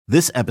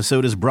This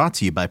episode is brought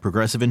to you by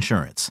Progressive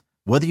Insurance.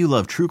 Whether you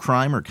love true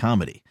crime or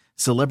comedy,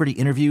 celebrity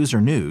interviews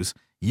or news,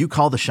 you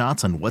call the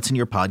shots on what's in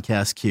your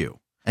podcast queue.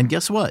 And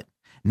guess what?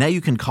 Now you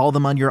can call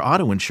them on your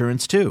auto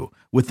insurance too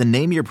with the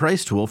Name Your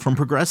Price tool from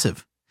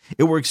Progressive.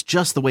 It works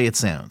just the way it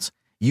sounds.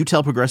 You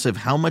tell Progressive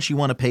how much you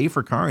want to pay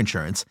for car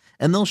insurance,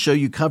 and they'll show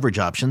you coverage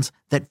options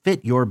that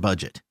fit your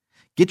budget.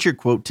 Get your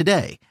quote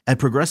today at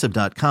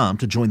Progressive.com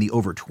to join the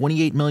over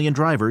 28 million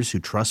drivers who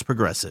trust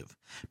Progressive.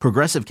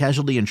 Progressive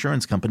Casualty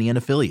Insurance Company and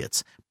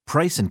Affiliates.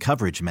 Price and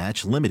coverage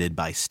match limited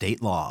by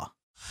state law.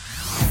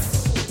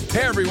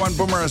 Hey everyone,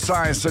 Boomer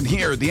Esiason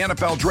here. The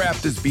NFL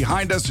Draft is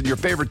behind us and your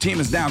favorite team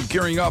is now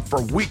gearing up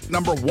for week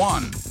number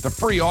 1. The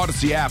free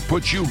Odyssey app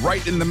puts you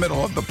right in the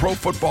middle of the pro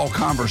football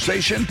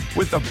conversation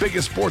with the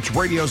biggest sports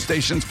radio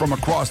stations from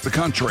across the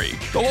country.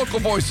 The local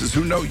voices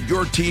who know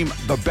your team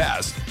the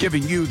best,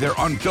 giving you their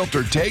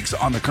unfiltered takes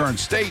on the current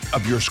state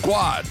of your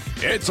squad.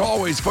 It's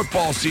always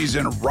football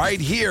season right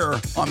here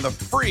on the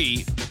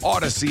free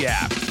Odyssey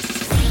app.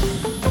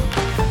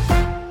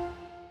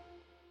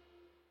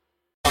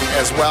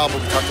 As well,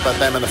 but we talked about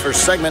them in the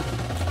first segment.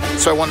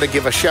 So I wanted to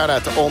give a shout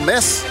out to Ole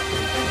Miss.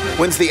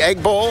 Wins the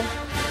Egg Bowl.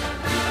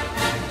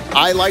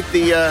 I like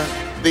the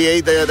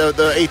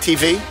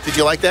ATV. Did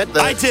you like that?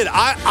 I did.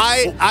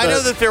 I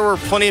know that there were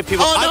plenty of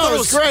people. Oh, no, I thought it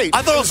was great.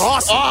 I thought it was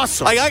awesome.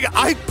 Awesome. Like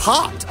I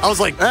popped. I was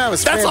like, that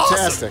was that's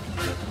fantastic.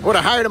 Awesome. Would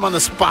have hired him on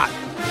the spot.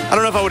 I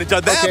don't know if I would have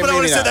done that, but I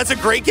would have said that's a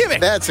great gimmick.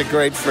 That's a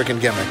great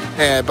freaking gimmick.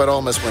 But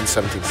Ole Miss wins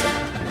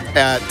 17-7.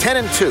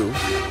 10-2.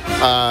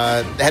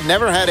 Had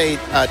never had a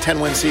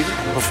 10-win season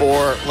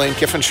before Lane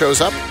Kiffin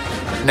shows up.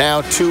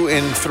 Now 2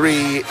 in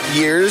 3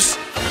 years.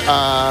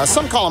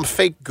 Some call them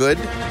fake good,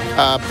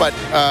 but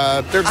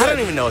they're good. I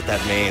don't even know what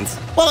that means.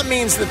 Well, it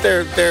means that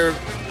they're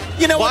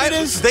you know what it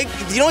is?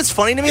 You know what's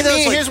funny to me, though?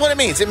 Here's what it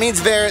means. It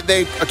means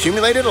they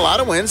accumulated a lot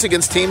of wins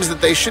against teams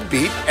that they should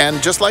beat,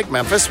 and just like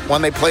Memphis,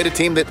 when they played a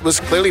team that was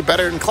clearly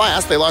better in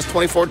class, they lost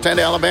 24-10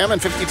 to Alabama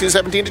and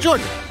 52-17 to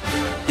Georgia.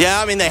 Yeah,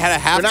 I mean, they had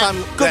a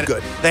halftime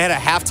good. They had a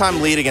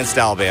halftime lead against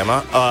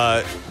Alabama.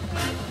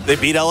 They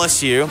beat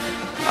LSU.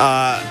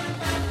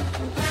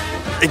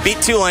 They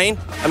beat Tulane.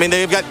 I mean,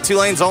 they've got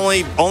Tulane's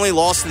only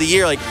loss of the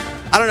year. Like,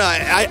 I don't know.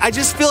 I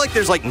just feel like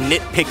there's like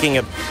nitpicking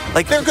of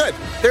like they're good.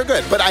 They're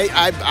good. But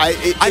I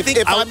think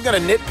if I'm going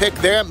to nitpick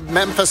their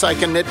Memphis, I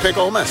can nitpick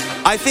Ole Miss.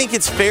 I think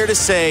it's fair to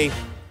say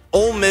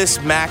Ole Miss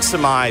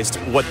maximized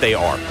what they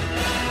are.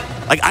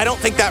 Like, I don't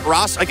think that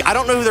roster. Like, I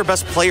don't know who their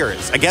best player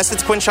is. I guess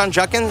it's Quinshon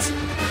Judkins.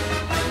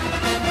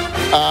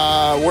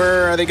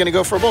 Where are they going to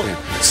go for a bowl game?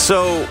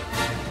 So,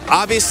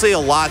 obviously, a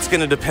lot's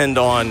going to depend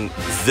on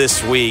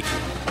this week.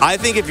 I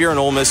think if you're an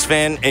Ole Miss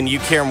fan and you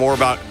care more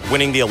about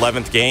winning the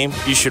 11th game,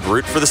 you should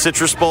root for the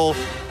Citrus Bowl.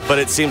 But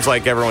it seems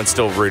like everyone's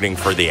still rooting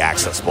for the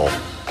Access Bowl.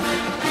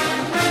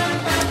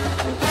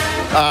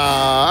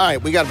 All right,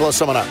 we got to blow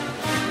someone up.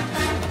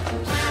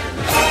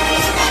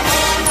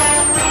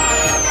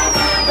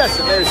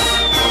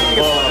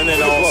 And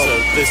then also,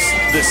 this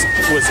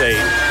was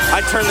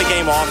I turned the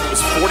game off. It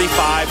was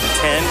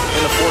 45-10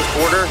 in the fourth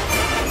quarter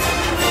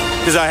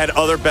because I had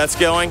other bets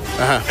going.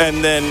 Uh-huh.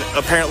 And then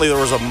apparently there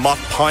was a muff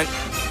punt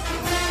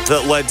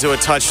that led to a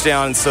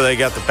touchdown, and so they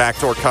got the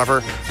backdoor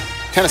cover.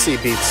 Tennessee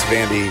beats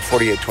Vandy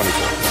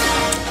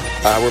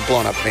 48-24. We're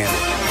blowing up Vandy.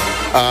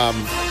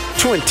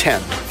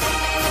 2-10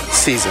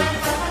 season.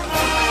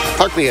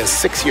 Clarkley has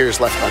 6 years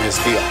left on his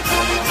deal.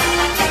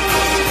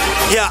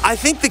 Yeah, I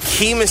think the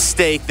key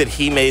mistake that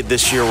he made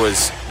this year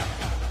was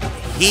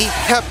he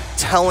kept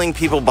telling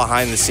people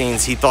behind the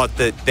scenes he thought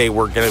that they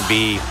were going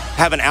to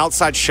have an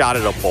outside shot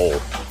at a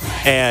bowl.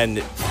 And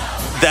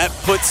that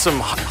put some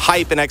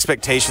hype and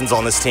expectations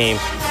on this team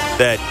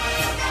that,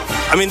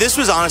 I mean, this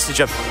was honestly,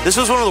 Geoff, this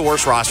was one of the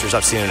worst rosters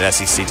I've seen in an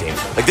SEC team.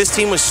 Like, this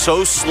team was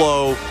so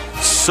slow,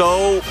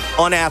 so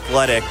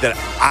unathletic that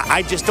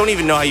I just don't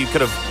even know how you could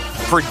have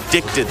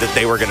predicted that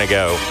they were going to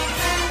go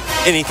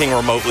anything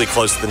remotely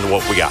close than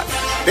what we got.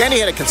 Vandy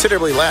had a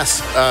considerably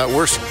worse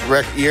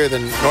year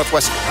than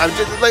Northwestern.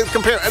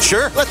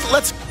 Sure.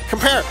 Let's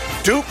compare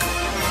Duke,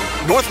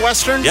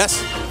 Northwestern,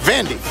 yes,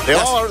 Vandy.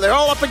 They're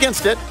all up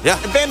against it. Yeah.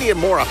 And Vandy are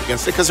more up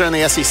against it because they're in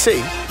the SEC.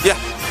 Yeah.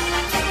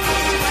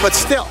 But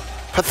still,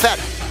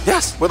 pathetic.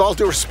 Yes. With all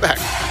due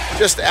respect.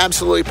 Just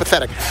absolutely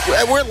pathetic.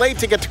 We're late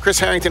to get to Chris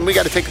Herrington. We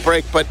got to take a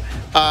break, but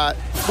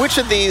which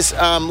of these,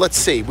 let's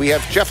see. We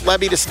have Jeff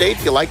Levy to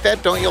State. You like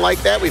that? Don't you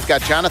like that? We've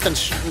got Jonathan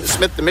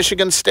Smith to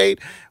Michigan State.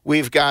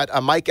 We've got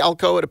Mike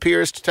Elko, it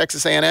appears, to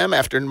Texas A&M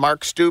after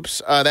Mark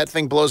Stoops. That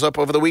thing blows up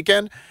over the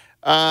weekend.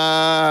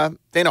 Dana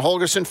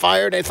Holgerson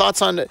fired. Any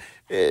thoughts on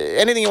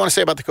anything you want to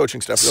say about the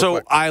coaching stuff?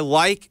 So I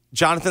like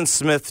Jonathan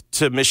Smith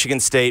to Michigan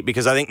State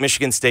because I think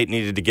Michigan State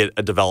needed to get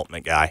a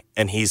development guy,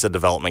 and he's a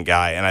development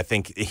guy, and I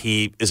think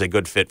he is a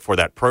good fit for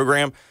that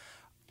program.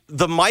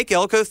 The Mike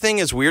Elko thing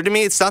is weird to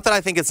me. It's not that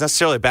I think it's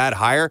necessarily a bad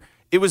hire.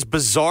 It was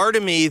bizarre to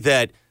me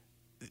that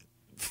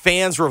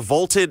fans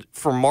revolted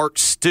for Mark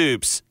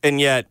Stoops,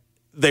 and yet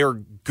they're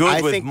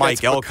good with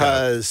Mike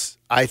Elko.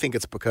 I think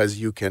it's because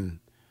you can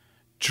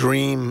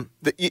dream.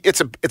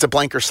 It's a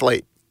blanker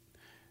slate.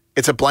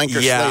 It's a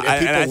blanker slate, and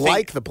people I think,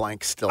 like the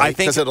blank slate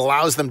because it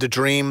allows them to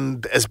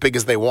dream as big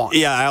as they want.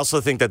 Yeah, I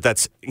also think that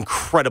that's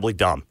incredibly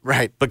dumb.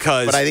 Right. But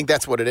I think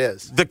that's what it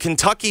is. The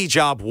Kentucky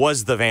job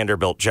was the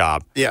Vanderbilt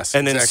job. Yes,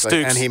 and exactly.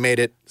 Then Stooks, and he made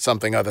it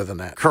something other than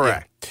that.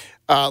 Correct.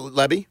 Yeah.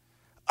 Levy?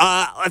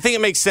 I think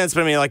it makes sense,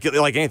 but I mean,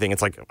 like anything,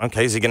 it's like,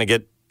 okay, is he going to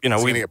get, he's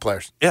going to get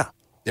players. Yeah.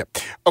 Yep.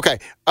 Okay.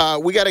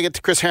 We got to get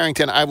to Chris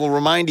Herrington. I will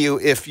remind you,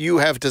 if you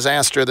have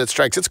disaster that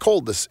strikes, it's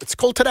cold. It's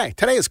cold today.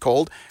 Today is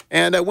cold,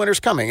 and winter's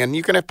coming, and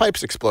you can have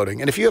pipes exploding.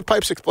 And if you have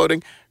pipes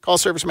exploding, call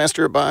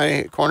ServiceMaster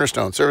by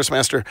Cornerstone.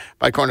 ServiceMaster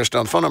by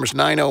Cornerstone. Phone number is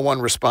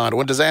 901-RESPOND.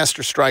 When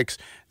disaster strikes,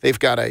 they've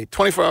got a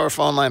 24-hour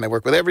phone line. They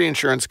work with every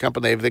insurance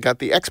company. They've got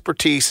the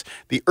expertise,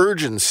 the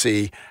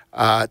urgency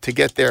to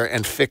get there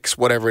and fix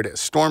whatever it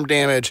is. Storm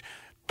damage,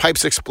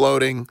 pipes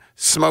exploding,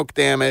 smoke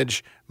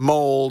damage,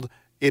 mold.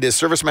 It is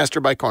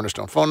ServiceMaster by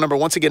Cornerstone. Phone number,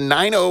 once again,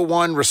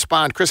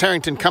 901-RESPOND. Chris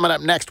Herrington coming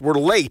up next. We're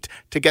late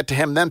to get to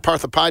him. Then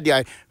Parth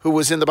Upadhyaya, who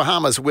was in the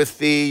Bahamas with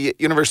the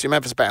University of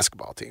Memphis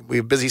basketball team. We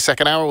have a busy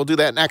second hour. We'll do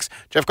that next.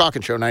 Geoff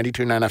Calkins Show,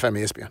 92.9 FM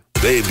ESPN.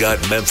 They've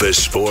got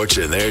Memphis sports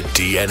in their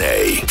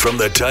DNA. From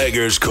the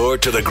Tigers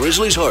court to the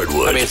Grizzlies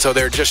hardwood. I mean, so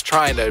they're just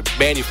trying to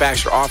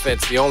manufacture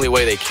offense the only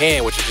way they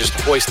can, which is just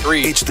hoist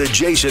three. It's the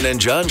Jason and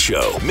John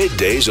Show.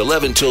 Middays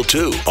 11 till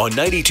 2 on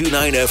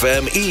 92.9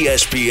 FM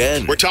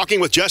ESPN. We're talking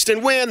with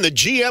Justin Wynn, the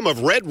GM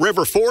of Red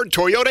River Ford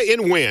Toyota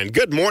in Wynn.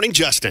 Good morning,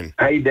 Justin.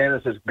 Hey,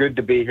 Dennis. It's good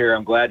to be here.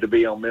 I'm glad to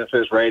be on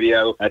Memphis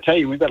Radio. I tell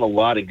you, we've got a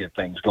lot of good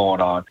things going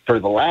on. For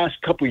the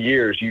last couple of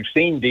years, you've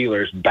seen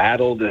dealers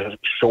battle the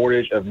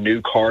shortage of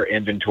new car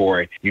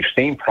inventory. You've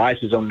seen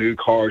prices on new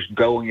cars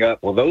going up.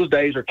 Well, those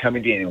days are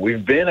coming in.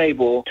 We've been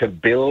able to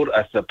build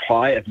a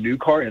supply of new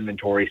car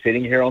inventory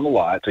sitting here on the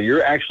lot. So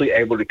you're actually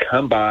able to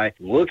come by,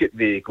 look at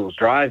vehicles,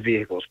 drive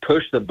vehicles,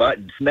 push the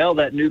button, smell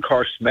that new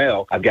car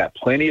smell. I've got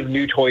plenty of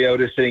new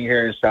Toyotas sitting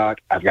here in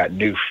stock. I've got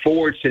new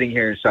Ford sitting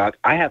here in stock.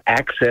 I have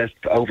access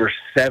to over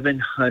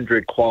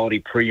 700 quality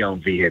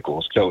pre-owned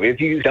vehicles. So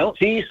if you don't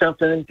see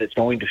something that's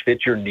going to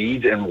fit your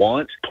needs and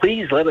wants,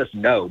 please let us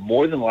know.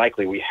 More than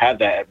likely, we have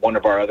that at one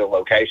of our other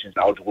locations.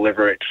 I'll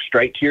deliver it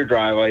straight to your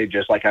driveway,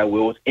 just like I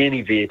will with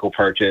any vehicle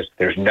purchase.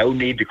 There's no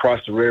need to cross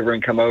the river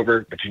and come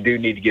over, but you do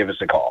need to give us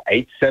a call.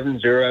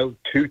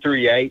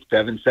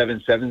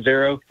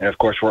 870-238-7770. And, of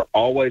course, we're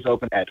always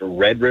open at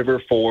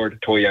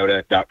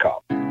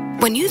redriverfordtoyota.com.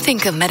 When you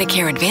think of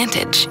Medicare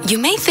Advantage, you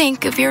may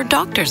think of your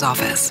doctor's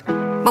office.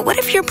 But what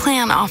if your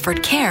plan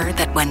offered care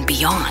that went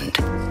beyond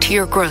to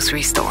your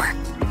grocery store,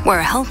 where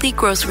a healthy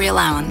grocery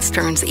allowance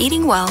turns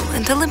eating well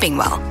into living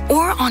well,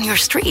 or on your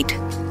street,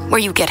 where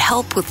you get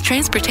help with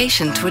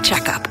transportation to a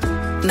checkup?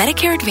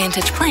 Medicare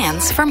Advantage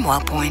plans from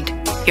WellPoint.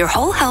 Your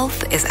whole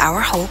health is our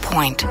whole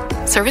point.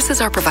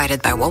 Services are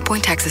provided by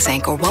WellPoint Texas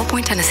Inc. or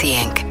WellPoint Tennessee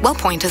Inc.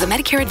 WellPoint is a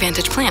Medicare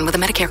Advantage plan with a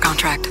Medicare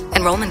contract.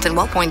 Enrollment in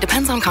WellPoint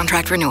depends on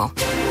contract renewal.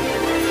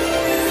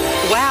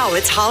 Wow,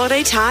 it's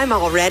holiday time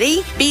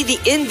already? Be the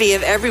envy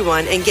of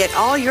everyone and get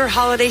all your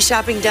holiday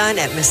shopping done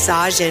at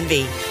Massage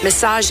Envy.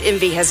 Massage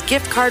Envy has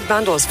gift card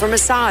bundles for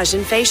massage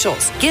and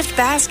facials, gift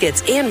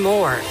baskets, and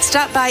more.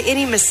 Stop by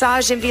any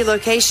Massage Envy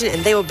location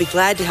and they will be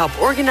glad to help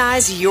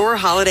organize your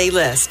holiday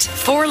list.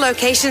 4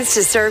 locations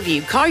to serve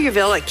you.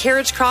 Collierville at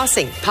Carriage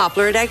Crossing,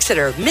 Poplar at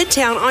Exeter,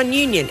 Midtown on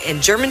Union,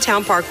 and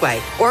Germantown Parkway.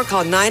 Or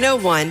call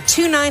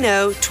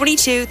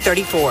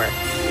 901-290-2234.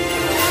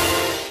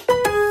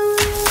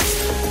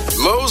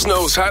 Lowe's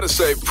knows how to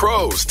save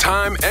pros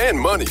time and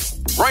money.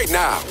 Right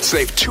now,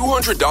 save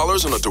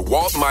 $200 on a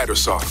DeWalt miter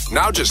saw,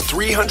 now just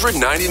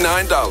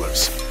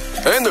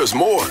 $399. And there's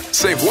more.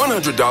 Save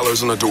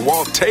 $100 on a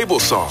DeWalt table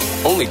saw,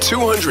 only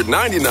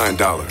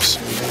 $299.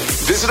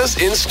 Visit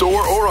us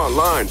in-store or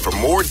online for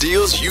more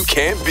deals you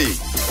can't beat.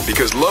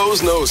 Because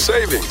Lowe's knows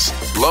savings.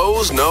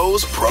 Lowe's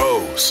knows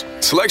pros.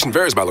 Selection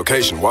varies by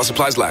location while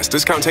supplies last.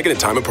 Discount taken at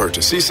time of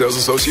purchase. See sales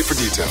associate for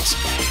details.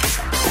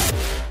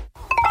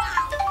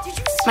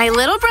 My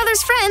little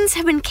brother's friends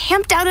have been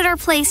camped out at our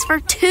place for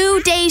 2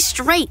 days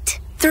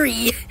straight.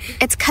 3.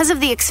 It's because of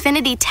the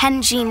Xfinity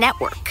 10G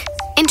network.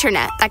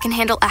 Internet that can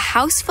handle a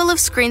house full of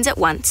screens at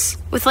once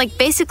with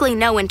basically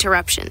no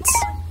interruptions.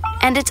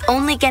 And it's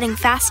only getting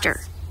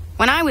faster.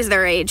 When I was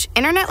their age,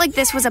 internet like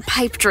this was a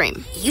pipe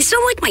dream. You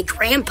sound like my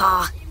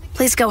grandpa.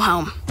 Please go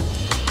home.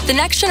 The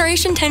next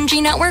generation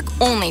 10G network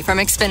only from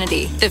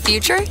Xfinity. The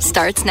future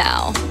starts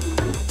now.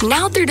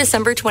 Now through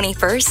December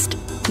 21st,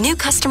 new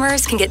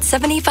customers can get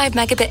 75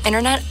 megabit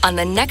internet on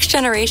the next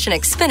generation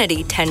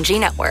Xfinity 10G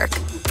network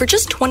for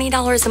just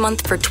 $20 a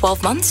month for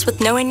 12 months with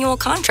no annual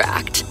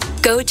contract.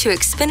 Go to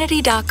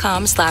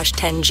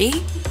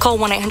Xfinity.com/10G, call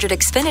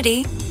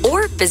 1-800-XFINITY,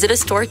 or visit a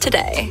store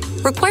today.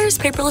 Requires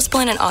paperless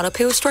plan and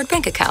auto-pay with stored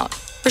bank account.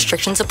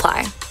 Restrictions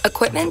apply.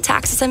 Equipment,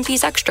 taxes, and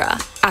fees extra.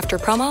 After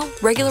promo,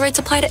 regular rates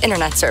apply to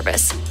internet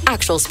service.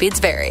 Actual speeds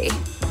vary.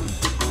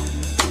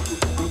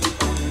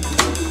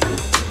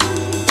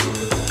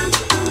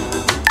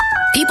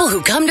 People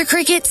who come to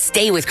Cricket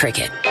stay with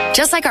Cricket,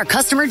 just like our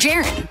customer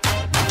Jaron.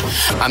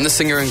 I'm the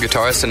singer and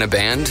guitarist in a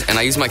band, and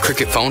I use my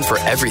Cricket phone for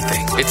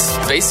everything. It's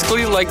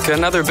basically like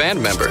another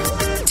band member.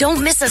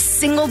 Don't miss a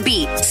single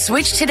beat.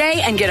 Switch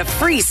today and get a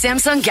free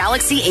Samsung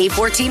Galaxy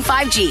A14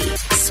 5G.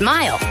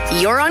 Smile,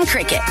 you're on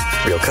Cricket.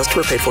 Real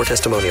customer paid for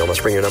testimonial.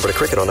 Must bring your number to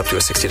Cricket on up to a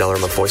 $60 a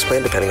month voice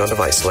plan depending on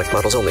device. Select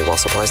models only while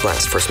supplies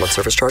last. First month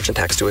service charge and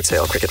tax due at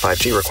sale. Cricket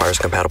 5G requires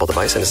a compatible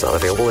device and is not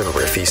available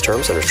everywhere. Fees,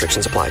 terms, and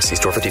restrictions apply. See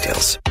store for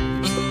details.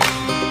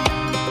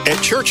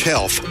 At Church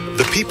Health,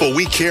 the people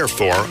we care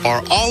for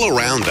are all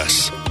around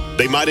us.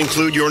 They might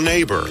include your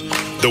neighbor,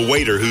 the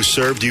waiter who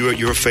served you at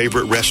your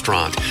favorite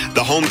restaurant,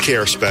 the home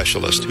care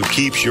specialist who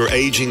keeps your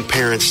aging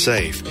parents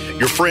safe,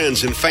 your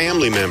friends and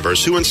family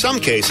members who in some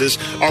cases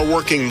are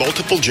working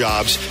multiple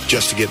jobs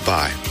just to get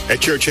by.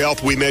 At Church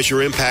Health, we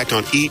measure impact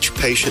on each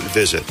patient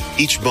visit,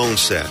 each bone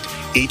set,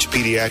 each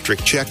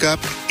pediatric checkup,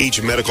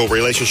 each medical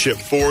relationship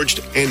forged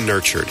and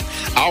nurtured.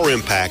 Our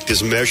impact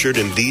is measured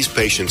in these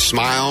patients'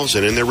 smiles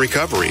and in their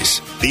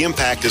recoveries. The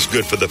impact is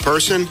good for the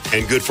person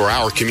and good for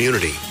our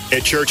community.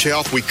 At Church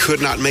Health, we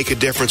could not make a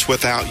difference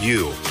without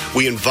you.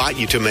 We invite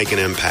you to make an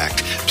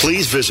impact.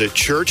 Please visit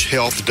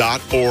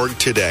churchhealth.org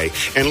today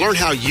and learn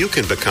how you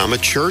can become a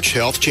Church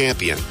Health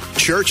champion.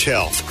 Church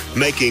Health,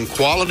 making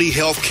quality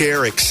health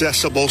care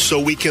accessible so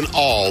we can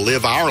all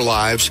live our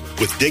lives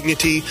with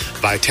dignity,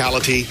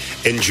 vitality,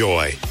 and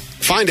joy.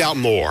 Find out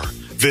more.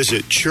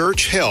 Visit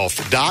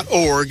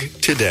churchhealth.org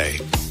today.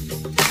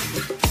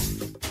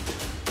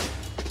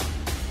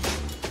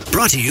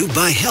 Brought to you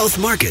by Health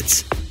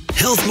Markets.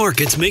 Health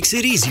Markets makes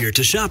it easier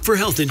to shop for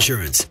health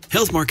insurance.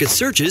 Health Markets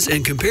searches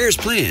and compares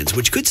plans,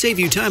 which could save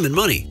you time and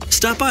money.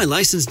 Stop by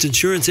licensed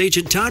insurance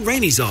agent Todd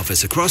Rainey's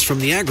office across from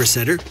the Agri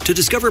Center to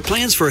discover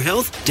plans for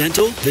health,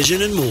 dental,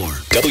 vision, and more.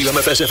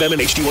 WMFS-FM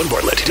and HD1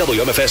 Bartlett.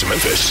 WMFS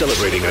Memphis,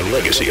 celebrating a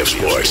legacy of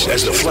sports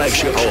as the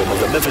flagship home of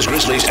the Memphis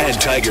Grizzlies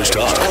and Tigers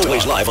talk.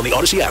 Always live on the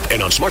Odyssey app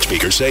and on smart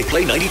speakers. Say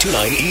Play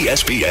 92.9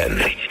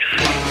 ESPN.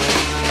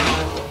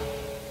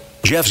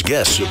 Geoff's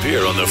guests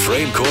appear on the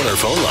Frame Corner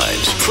phone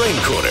lines. Frame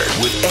Corner,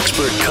 with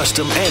expert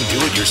custom and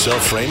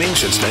do-it-yourself framing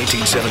since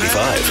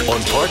 1975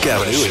 on Park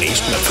Avenue in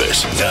East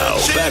Memphis. Now,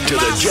 back to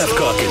the Geoff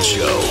Calkins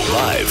Show,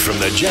 live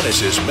from the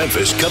Genesis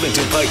Memphis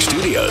Covington Pike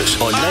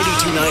Studios on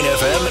 92.9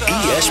 FM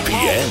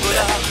ESPN.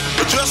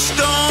 I just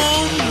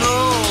don't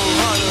know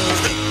how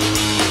to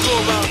go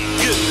about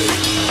getting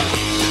it.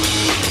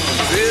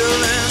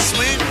 Feeling,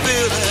 sweet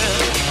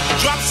feeling,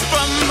 drops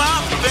from my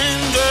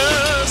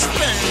fingers.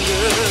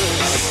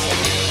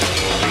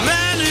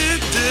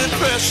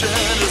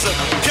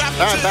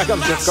 All right, back on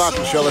the Geoff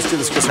Calkins Show. Let's do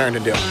this Chris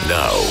Herrington deal.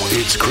 Now,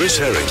 it's Chris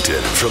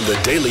Herrington from the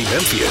Daily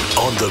Memphian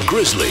on the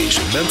Grizzlies,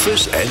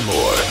 Memphis, and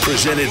more.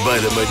 Presented by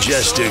the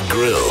Majestic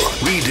Grill.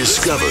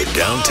 Rediscover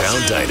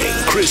downtown dining.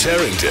 Chris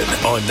Herrington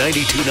on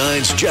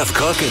 92.9's Geoff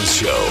Calkins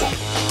Show.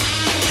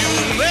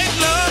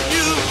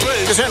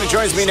 Chris Herrington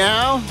joins me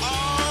now.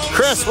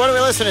 Chris, what are we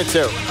listening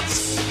to?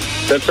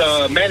 That's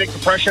Manic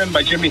Depression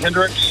by Jimi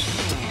Hendrix.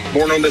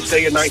 Born on this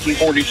day in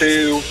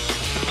 1942.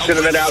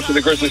 Sending it out to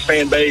the Grizzlies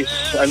fan base.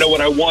 I know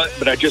what I want,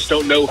 but I just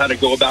don't know how to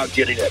go about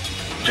getting it,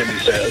 Jimmy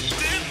says.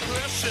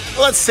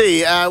 Let's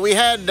see. We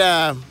had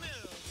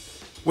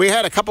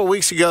a couple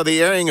weeks ago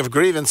the airing of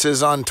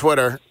grievances on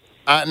Twitter.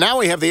 Now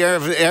we have the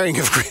airing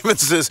of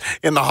grievances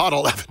in the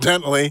huddle,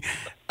 evidently.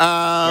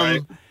 Right.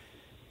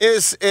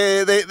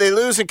 They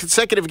lose in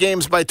consecutive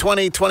games by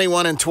 20,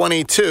 21, and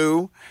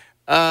 22.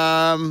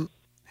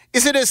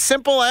 Is it as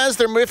simple as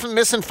they're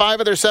missing 5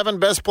 of their 7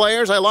 best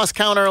players? I lost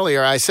count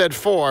earlier. I said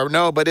 4.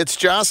 No, but it's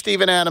Josh,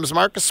 Steven Adams,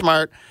 Marcus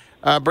Smart,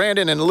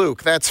 Brandon, and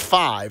Luke. That's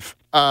 5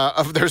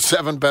 of their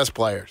 7 best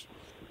players.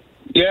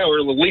 Yeah, or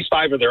at least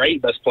 5 of their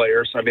 8 best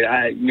players. I mean,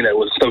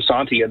 with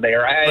Stosanti in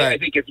there. I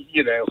think if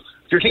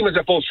your team is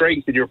at full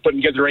strength and you're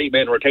putting together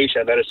 8-man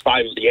rotation, that is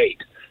 5 of the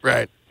 8.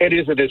 Right. And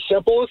is it as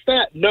simple as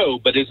that? No,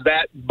 but is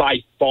that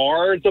by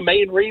far the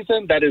main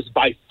reason? That is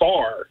by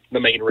far the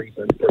main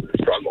reason for their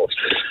struggles.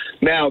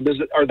 Now,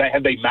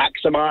 have they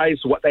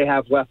maximized what they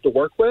have left to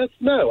work with?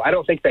 No, I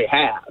don't think they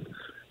have.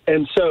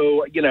 And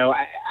so,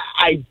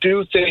 I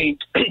do think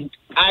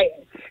I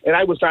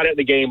was not at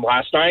the game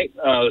last night.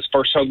 It was the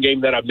first home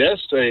game that I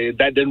missed.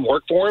 That didn't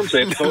work for them, so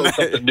they had to come up with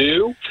something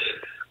new.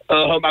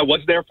 I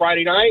was there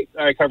Friday night.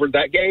 I covered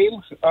that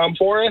game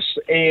for us,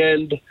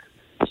 and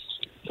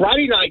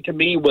Friday night to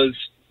me was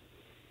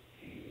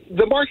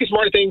the Marcus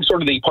Smart thing,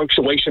 sort of the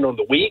punctuation on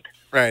the week.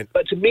 Right.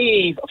 But to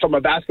me, from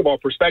a basketball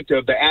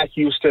perspective, the at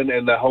Houston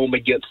and the home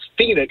against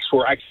Phoenix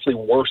were actually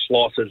worse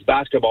losses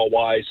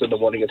basketball-wise than the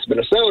one against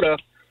Minnesota.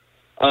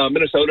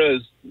 Minnesota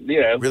is,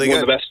 really one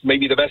of the best,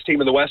 maybe the best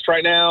team in the West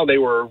right now. They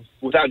were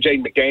without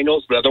Jaden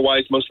McDaniels, but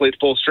otherwise mostly at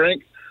full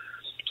strength.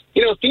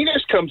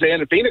 Phoenix comes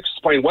in, and Phoenix is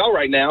playing well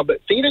right now, but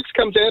Phoenix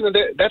comes in, and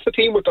that's a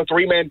team with a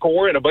 3-man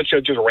core and a bunch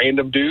of just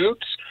random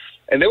dudes.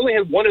 And they only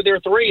had 1 of their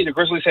 3. The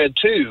Grizzlies had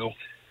 2.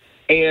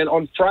 And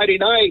on Friday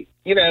night,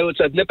 it's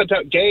a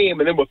nip-and-tuck game,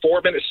 and then with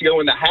 4 minutes to go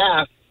in the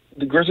half,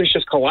 the Grizzlies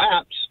just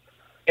collapsed,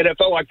 and it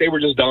felt like they were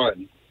just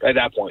done at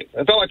that point.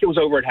 It felt like it was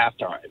over at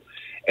halftime.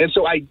 And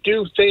so I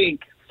do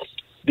think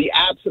the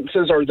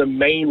absences are the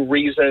main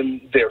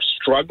reason they're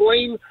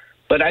struggling,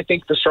 but I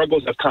think the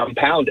struggles have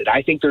compounded.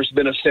 I think there's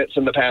been a sense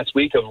in the past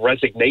week of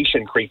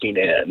resignation creeping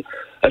in,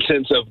 a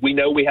sense of, we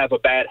know we have a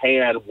bad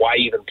hand, why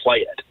even play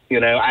it? You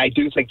know, I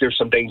do think there's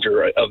some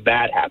danger of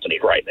that happening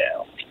right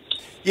now.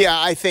 Yeah,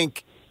 I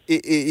think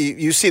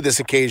you see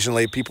this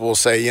occasionally. People will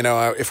say, you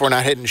know, if we're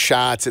not hitting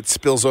shots, it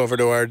spills over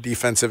to our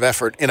defensive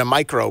effort in a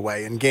micro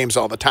way in games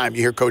all the time.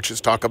 You hear coaches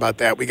talk about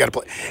that. We got to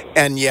play.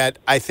 And yet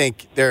I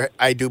think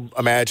I do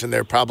imagine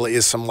there probably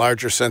is some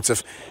larger sense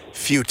of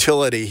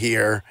futility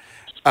here.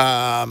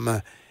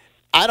 I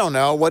don't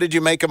know. What did you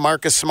make of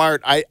Marcus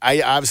Smart? I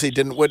obviously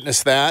didn't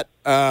witness that,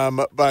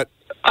 but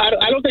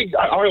I don't think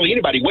hardly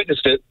anybody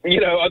witnessed it,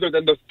 you know, other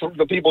than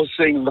the people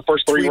sitting the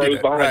first three rows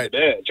behind the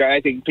bench. I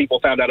think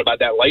people found out about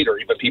that later,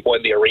 even people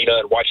in the arena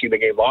and watching the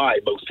game live.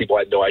 Most people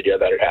had no idea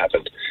that it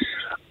happened.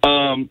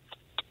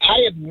 I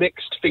have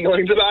mixed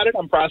feelings about it.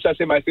 I'm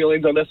processing my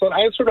feelings on this one.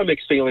 I have sort of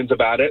mixed feelings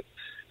about it.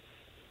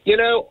 You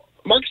know,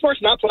 Marcus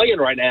Smart's not playing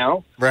right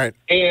now. Right.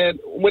 And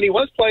when he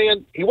was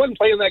playing, he wasn't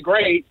playing that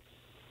great.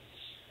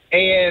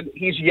 And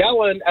he's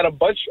yelling at a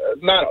bunch,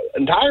 not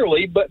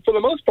entirely, but for the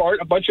most part,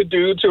 a bunch of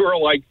dudes who are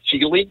like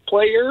G League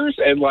players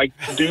and like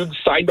dudes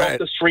signed off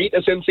the street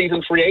as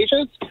in-season free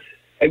agents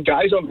and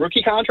guys on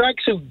rookie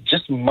contracts who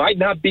just might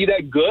not be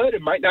that good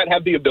and might not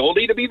have the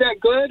ability to be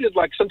that good. And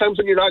like sometimes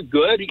when you're not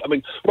good, I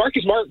mean,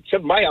 Marcus Smart came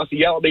to my house to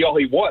yell at me all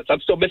he wants.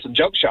 I'm still missing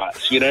jump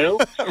shots, you know?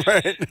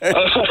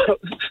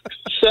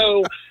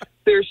 So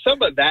there's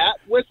some of that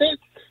with it.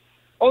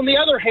 On the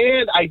other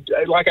hand,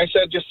 like I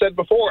said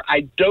before,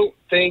 I think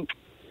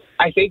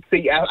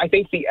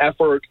the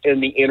effort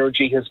and the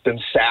energy has been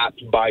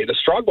sapped by the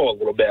struggle a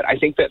little bit. I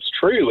think that's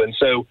true. And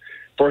so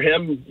for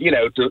him, you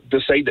know, to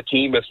say the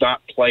team is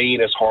not playing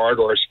as hard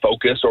or as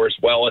focused or as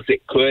well as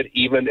it could,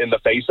 even in the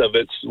face of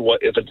its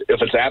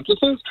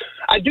absences,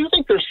 I do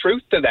think there's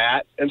truth to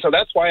that. And so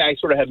that's why I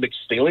sort of have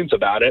mixed feelings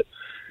about it.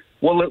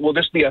 Will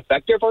this be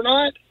effective or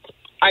not?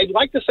 I'd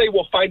like to say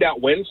we'll find out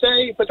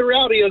Wednesday, but the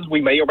reality is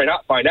we may or may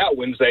not find out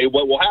Wednesday.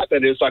 What will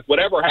happen is, like,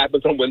 whatever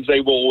happens on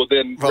Wednesday will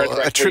then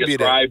retroactively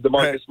ascribe the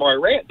Marcus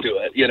Smart rant to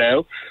it, you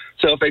know?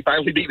 So if they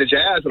finally beat the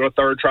Jazz on a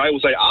third try,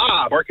 we'll say,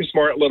 Marcus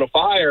Smart lit a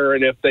fire,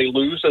 and if they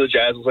lose to the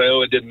Jazz, we'll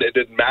say, it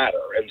didn't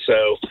matter. And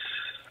so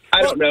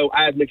I don't know.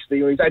 I have mixed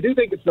feelings. I do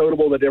think it's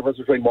notable the difference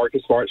between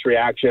Marcus Smart's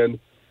reaction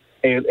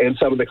and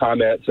some of the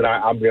comments, and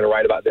I'm going to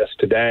write about this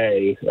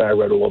today. I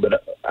wrote a little bit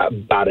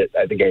about it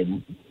at the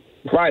game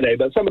Friday,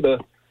 but some of the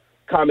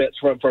comments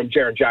from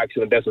Jaren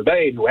Jackson and Desmond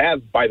Bane, who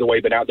have, by the way,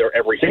 been out there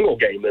every single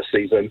game this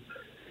season,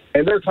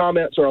 and their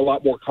comments are a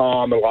lot more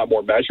calm and a lot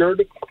more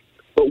measured.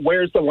 But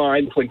where's the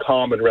line between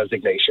calm and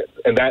resignation?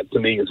 And that, to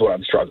me, is what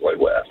I'm struggling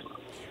with.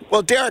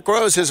 Well, Derrick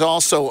Rose is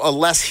also a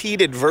less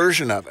heated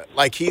version of it.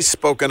 Like, he's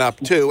spoken up,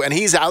 too, and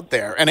he's out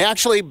there. And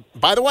actually,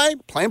 by the way,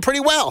 playing pretty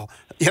well.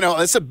 You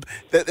know,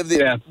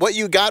 what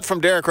you got from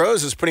Derrick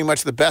Rose is pretty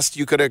much the best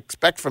you could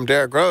expect from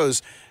Derrick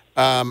Rose.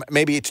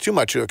 Maybe it's too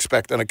much to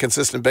expect on a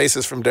consistent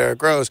basis from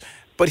Derrick Rose,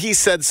 but he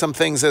said some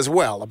things as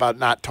well about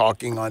not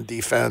talking on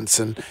defense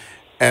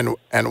and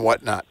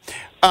whatnot.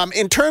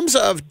 In terms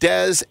of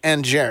Dez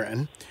and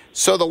Jaren,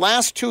 so the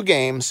last two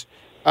games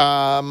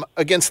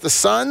against the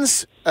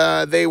Suns,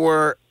 they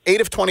were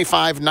 8 of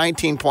 25,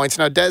 19 points.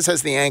 Now, Dez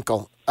has the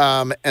ankle,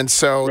 and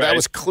so that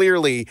was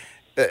clearly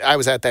I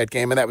was at that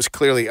game, and that was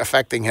clearly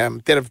affecting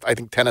him. Did have, I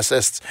think, 10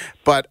 assists,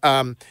 but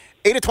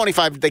 8 of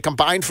 25, they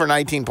combined for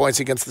 19 points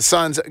against the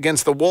Suns.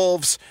 Against the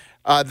Wolves,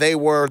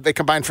 they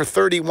combined for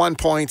 31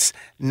 points,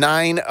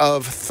 9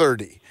 of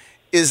 30.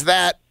 Is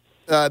that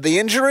the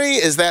injury?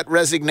 Is that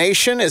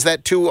resignation? Is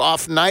that 2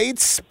 off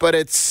nights? But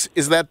is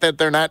that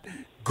they're not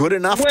good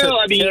enough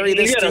to carry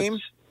this team?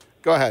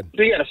 Go ahead.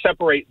 You got to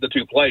separate the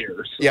two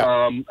players.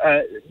 Yeah.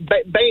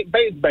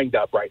 Bane's banged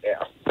up right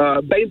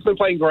now. Bane's been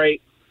playing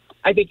great.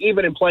 I think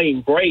even in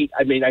playing great,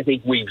 I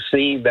think we've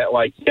seen that,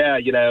 like,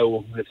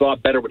 it's a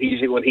lot better when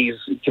he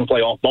can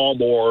play off ball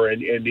more,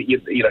 and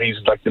he's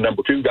like the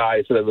number 2 guy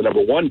instead of the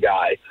number 1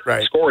 guy,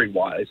 scoring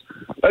wise.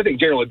 I think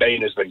generally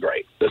Bane has been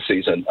great this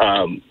season.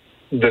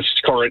 This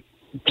current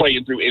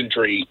playing through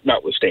injury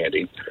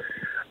notwithstanding,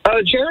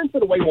 Jaren's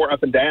been way more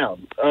up and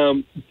down.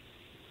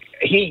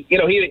 He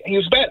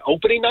was bad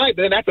opening night,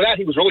 but then after that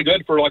he was really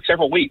good for like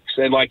several weeks.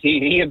 And like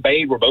he and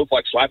Bane were both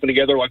like slapping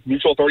together like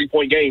mutual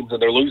 30-point games,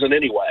 and they're losing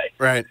anyway.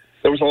 Right.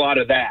 There was a lot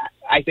of that.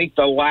 I think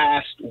the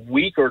last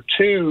week or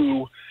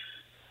two,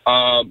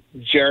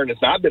 Jaren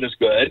has not been as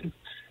good.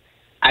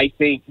 I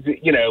think,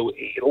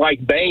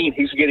 like Bane,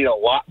 he's getting a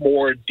lot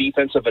more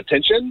defensive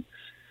attention.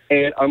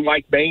 And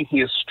unlike Bane,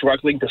 he is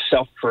struggling to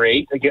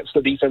self-create against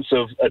the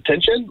defensive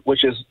attention,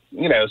 which is,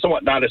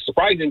 somewhat not as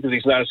surprising because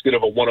he's not as good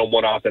of a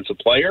one-on-one offensive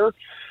player.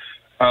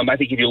 I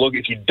think if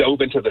you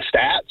dove into the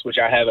stats, which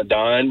I haven't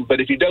done, but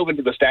if you dove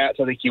into the stats,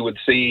 I think you would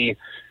see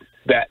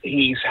that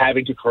he's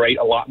having to create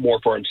a lot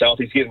more for himself.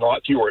 He's getting a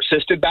lot fewer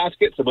assisted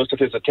baskets, so most of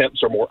his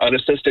attempts are more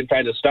unassisted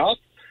kind of stuff.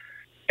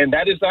 And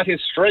that is not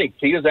his strength.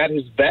 He is at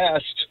his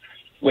best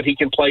when he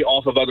can play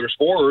off of other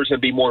scorers and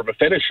be more of a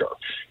finisher.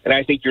 And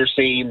I think you're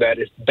seeing that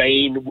if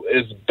Bain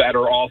is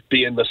better off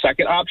being the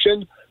second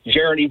option,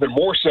 Jaron even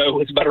more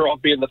so is better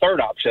off being the third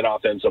option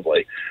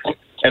offensively.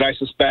 And I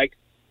suspect,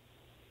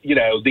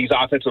 these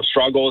offensive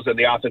struggles and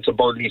the offensive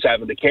burden he's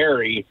having to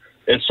carry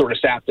has sort of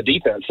sapped the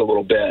defense a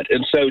little bit.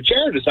 And so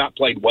Jaron has not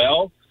played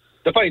well.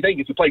 The funny thing,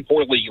 if he played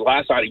poorly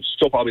last night, he's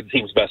still probably the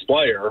team's best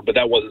player, but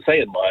that wasn't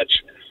saying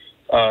much.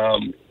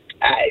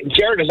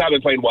 Jared has not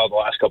been playing well the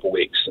last couple of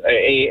weeks,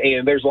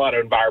 and there's a lot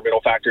of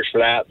environmental factors for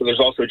that, but there's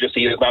also just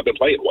he has not been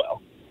playing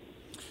well.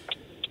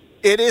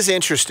 It is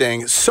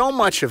interesting. So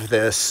much of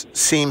this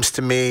seems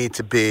to me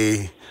to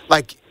be,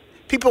 like,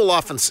 people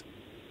often,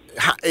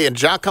 and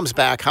Jock comes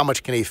back, how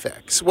much can he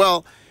fix?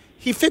 Well,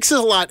 he fixes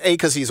a lot,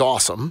 because he's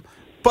awesome,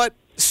 but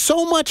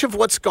so much of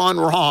what's gone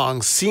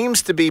wrong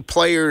seems to be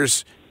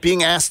players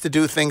being asked to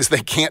do things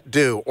they can't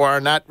do or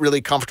are not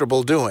really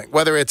comfortable doing,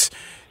 whether it's,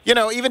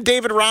 even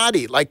David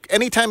Roddy, like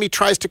anytime he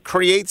tries to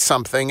create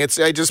something,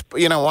 I just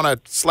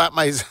want to slap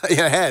my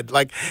head.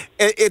 Like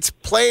it's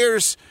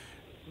players,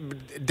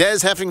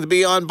 Dez having to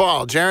be on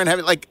ball, Jaron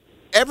having, like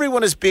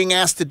everyone is being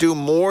asked to do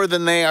more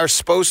than they are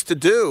supposed to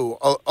do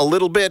a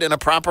little bit in a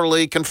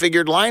properly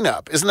configured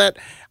lineup. Isn't that,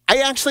 I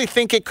actually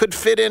think it could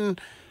fit in,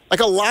 like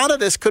a lot of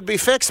this could be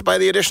fixed by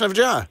the addition of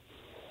Ja.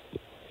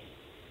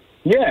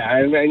 Yeah,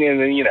 and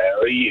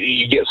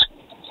you get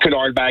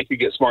Kennard back, you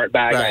get Smart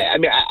back. Right.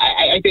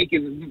 I think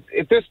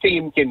if this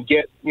team can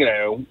get,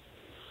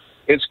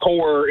 its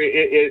core,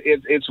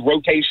 its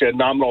rotation,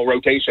 nominal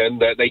rotation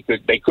that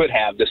they could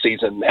have this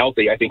season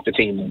healthy, I think the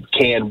team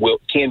can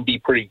be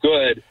pretty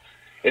good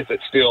if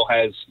it still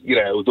has,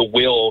 the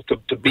will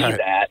to be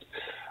that.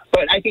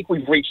 But I think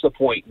we've reached the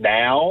point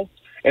now,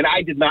 and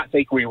I did not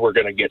think we were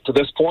going to get to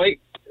this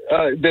point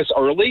this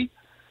early.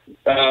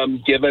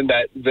 Given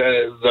that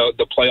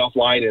the playoff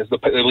line is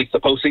at least the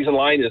postseason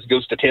line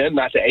goes to 10,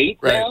 not to 8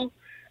 now.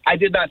 I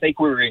did not think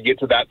we were going to get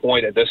to that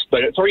point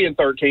but at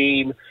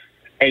 3-13,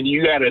 and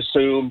you got to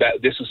assume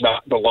that this is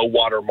not the low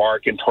water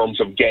mark in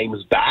terms of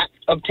games back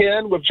of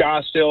 10, with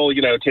Ja still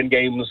 10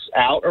 games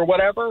out or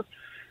whatever.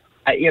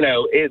 They're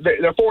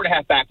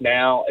 4.5 back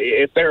now.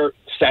 If they're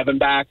 7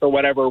 back or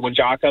whatever when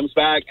Ja comes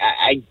back,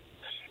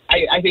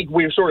 I think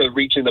we're sort of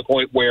reaching the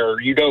point where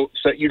you don't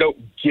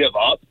give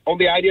up on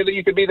the idea that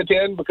you could be the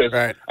 10, because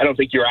I don't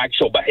think your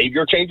actual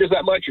behavior changes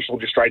that much. You're still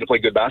just trying to play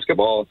good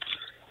basketball.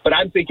 But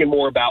I'm thinking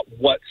more about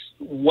what's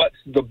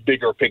the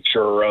bigger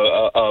picture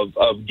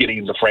of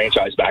getting the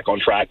franchise back on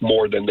track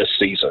more than this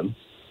season.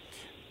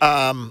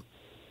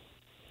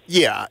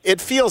 Yeah, it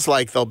feels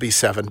like they'll be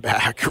 7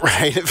 back,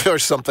 right? If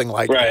there's something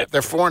like that.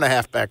 They're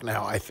 4.5 back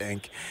now, I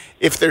think.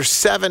 If they're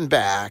 7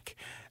 back,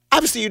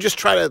 obviously you just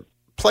try to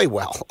play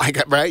well,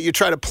 right? You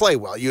try to play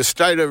well. You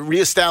try to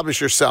reestablish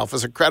yourself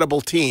as a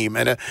credible team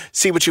and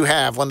see what you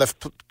have when the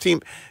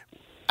team.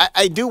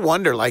 I do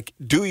wonder, like,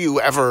 do you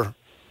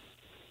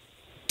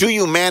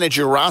manage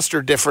your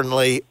roster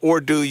differently, or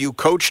do you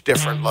coach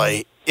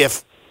differently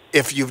if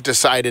you've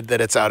decided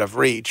that it's out of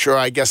reach? Or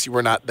I guess you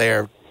were not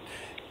there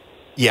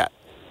yet.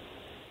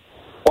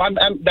 Well,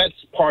 that's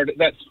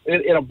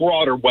in a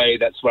broader way.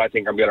 That's what I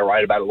think I'm going to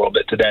write about a little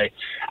bit today.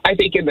 I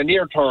think in the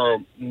near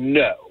term,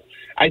 no.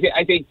 I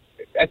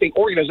think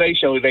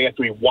organizationally they have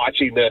to be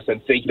watching this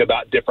and thinking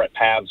about different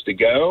paths to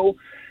go.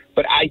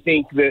 But I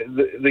think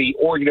the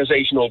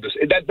organizational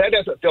that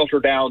doesn't filter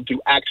down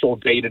to actual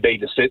day-to-day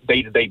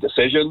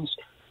decisions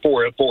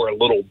for a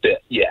little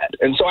bit yet.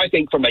 And so I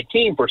think from a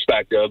team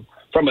perspective,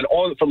 from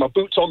a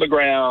boots on the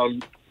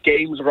ground,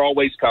 games are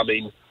always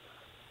coming.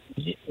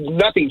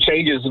 Nothing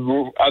changes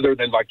other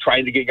than like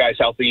trying to get guys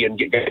healthy and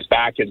get guys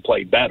back and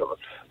play better.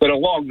 But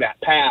along that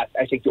path,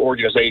 I think the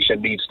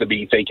organization needs to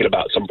be thinking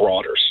about some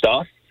broader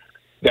stuff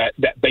that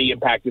may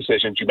impact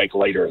decisions you make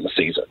later in the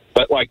season.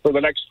 But like for the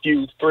next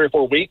 3 or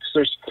 4 weeks,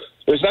 there's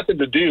nothing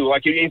to do.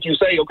 Like if you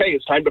say, okay,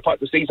 it's time to punt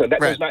the season,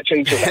 that does not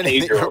change your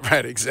behavior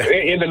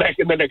exactly. in the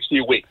next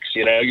few weeks.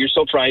 You're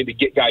still trying to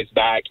get guys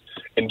back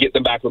and get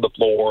them back on the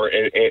floor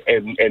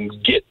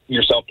and get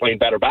yourself playing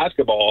better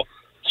basketball,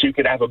 so you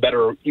can have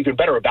you can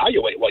better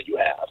evaluate what you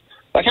have.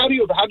 Like how do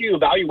you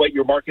evaluate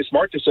your Marcus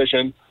Smart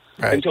decision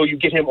until you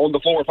get him on the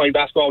floor playing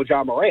basketball with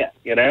John Morant?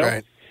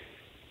 Right.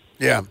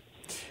 Yeah.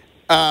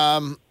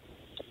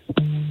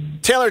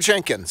 Taylor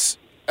Jenkins.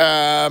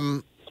 I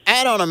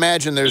don't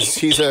imagine there's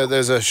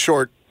a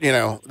short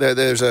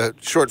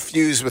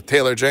fuse with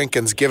Taylor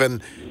Jenkins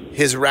given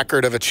his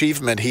record of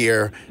achievement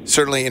here,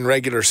 certainly in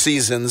regular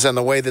seasons, and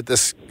the way that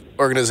this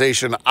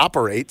organization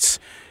operates.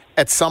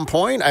 At some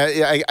point,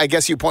 I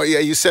guess you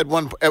said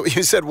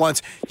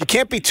once you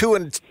can't be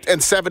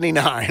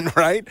 2-79,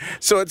 right?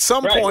 So at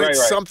some point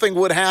something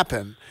would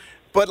happen.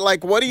 But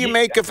like, what do you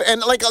make of?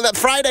 And like on that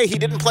Friday, he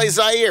didn't play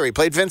Zaire. He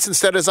played Vince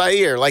instead of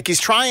Zaire. Like he's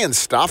trying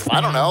stuff.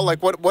 I don't know.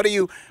 Like what do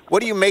you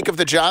make of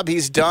the job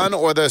he's done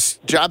or the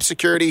job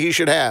security he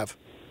should have?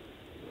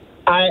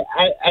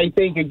 I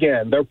think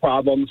again, their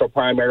problems are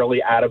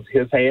primarily out of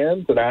his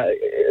hands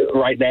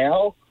right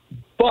now.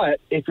 But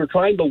if you're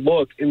trying to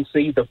look and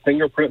see the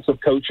fingerprints of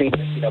coaching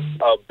in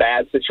a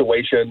bad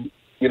situation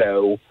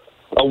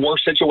a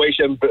worse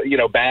situation,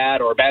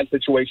 bad, or a bad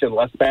situation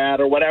less bad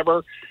or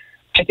whatever,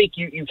 I think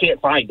you can't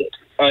find it.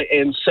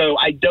 And so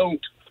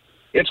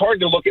it's hard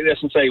to look at this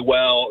and say,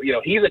 well,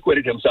 he's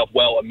acquitted himself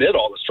well amid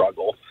all the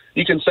struggle.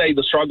 You can say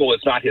the struggle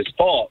is not his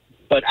fault,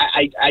 but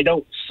I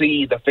don't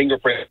see the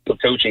fingerprint of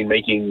coaching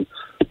making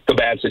the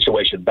bad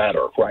situation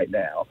better right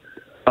now.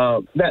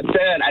 That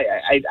said,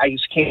 I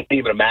just can't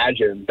even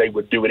imagine they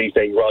would do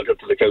anything relative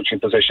to the coaching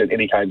position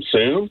anytime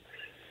soon.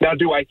 Now,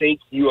 do I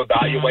think you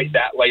evaluate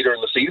that later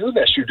in the season,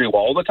 as you do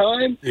all the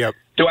time? Yep.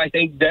 Do I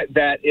think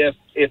that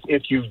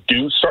if you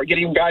do start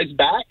getting guys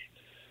back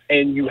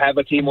and you have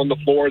a team on the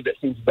floor that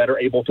seems better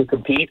able to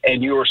compete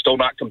and you are still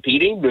not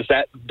competing,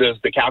 does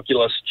the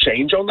calculus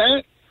change on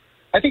that?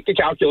 I think the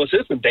calculus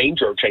is in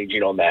danger of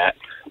changing on that,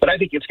 but I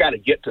think it's got to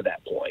get to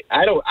that point.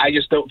 I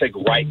just don't think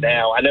right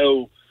now. I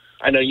know,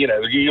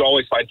 you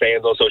always find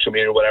fans on social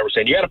media or whatever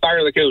saying, you got to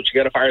fire the coach, you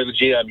got to fire the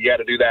GM, you got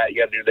to do that,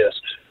 you got to do this.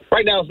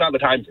 Right now is not the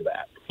time for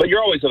that. But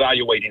you're always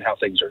evaluating how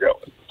things are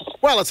going.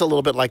 Well, it's a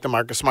little bit like the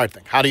Marcus Smart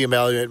thing. How do you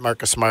evaluate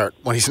Marcus Smart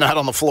when he's not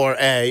on the floor,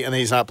 A, and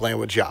he's not playing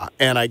with Ja?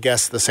 And I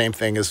guess the same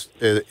thing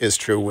is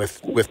true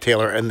with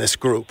Taylor and this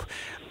group.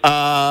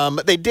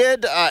 They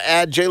did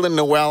add Jalen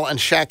Noel and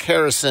Shaq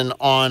Harrison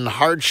on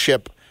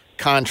hardship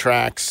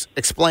contracts.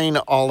 Explain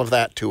all of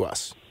that to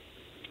us.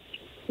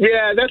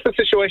 Yeah, that's the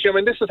situation. I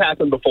mean, this has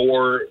happened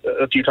before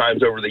a few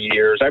times over the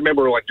years. I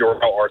remember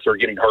Jorrell Arthur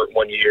getting hurt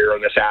one year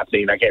and this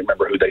happening. I can't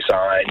remember who they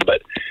signed,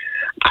 but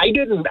I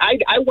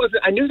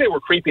knew they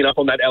were creeping up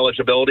on that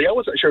eligibility. I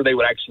wasn't sure they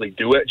would actually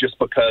do it just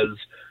because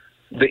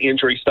the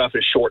injury stuff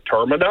is short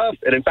term enough.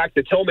 And in fact,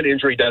 the Tillman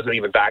injury doesn't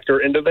even factor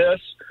into this.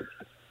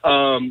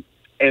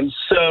 And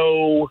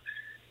so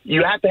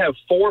you have to have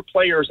 4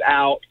 players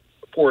out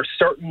for a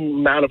certain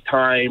amount of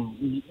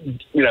time,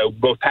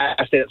 both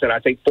past tense and I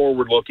think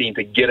forward looking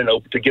to get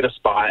a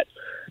spot.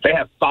 They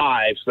have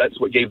 5, so that's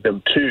what gave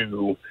them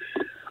 2.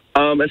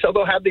 And so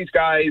they'll have these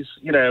guys,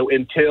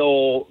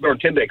 until they're on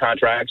 10-day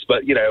contracts,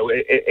 but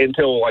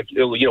until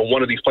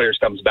one of these players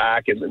comes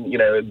back, and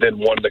then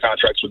one of the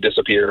contracts would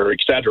disappear, et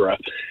cetera.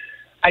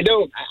 I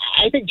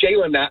think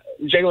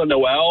Jalen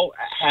Noel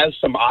has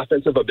some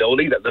offensive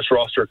ability that this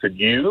roster could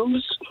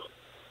use,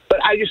 but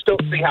I just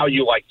don't see how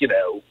you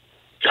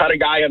cut a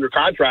guy under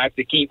contract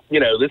to keep,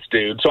 this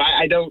dude. So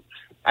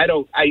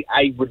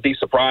I would be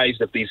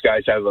surprised if these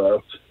guys have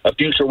a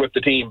future with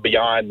the team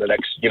beyond the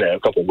next,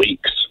 couple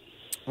weeks.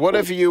 What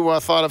have you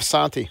thought of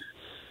Santi?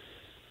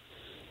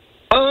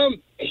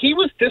 He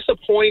was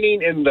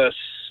disappointing in the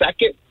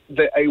second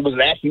that it was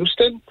at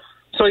Houston.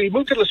 So he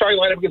moved to the starting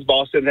lineup against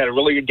Boston, had a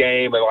really good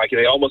game, and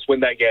they almost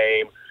win that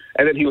game.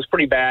 And then he was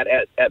pretty bad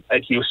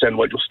at Houston,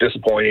 which was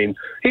disappointing.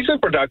 He's been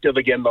productive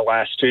again the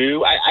last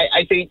 2.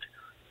 I think.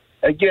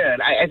 Again,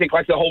 I think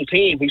like the whole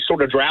team, he's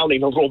sort of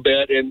drowning a little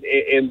bit in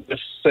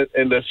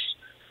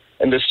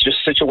this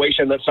just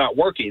situation that's not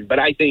working. But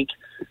I think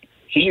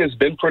he has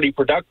been pretty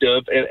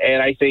productive,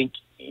 and I think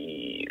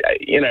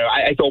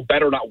I feel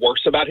better, not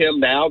worse about him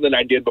now than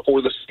I did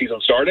before the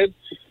season started.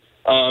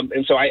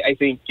 And so I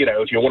think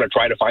if you want to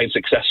try to find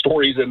success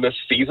stories in this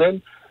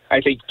season,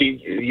 I think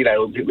he's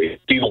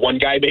the one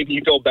guy maybe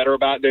you feel better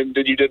about than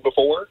you did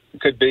before.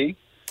 Could be.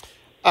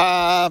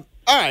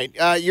 All right,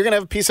 you're going to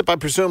have a piece up, I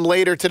presume,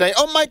 later today.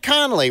 Oh, Mike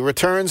Conley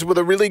returns with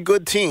a really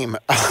good team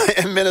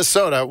in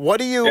Minnesota. What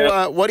do you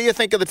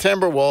think of the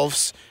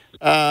Timberwolves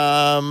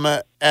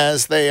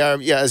as they are,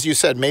 as you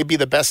said, maybe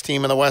the best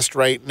team in the West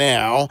right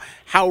now?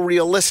 How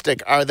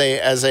realistic are they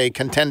as a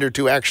contender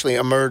to actually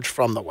emerge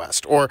from the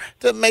West or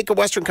to make a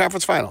Western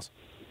Conference Finals?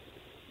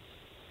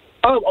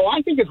 Oh,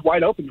 I think it's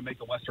wide open to make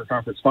a Western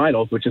Conference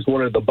Finals, which is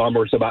one of the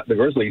bummers about the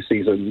Grizzlies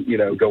season,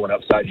 going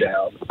upside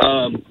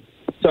down.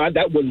 So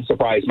that wouldn't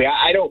surprise me.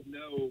 I don't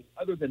know,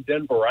 other than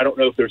Denver, I don't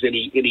know if there's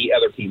any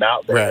other team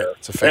out there. Right.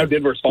 I know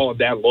Denver's fallen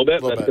down a little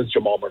bit. That's because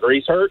Jamal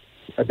Murray's hurt.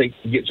 I think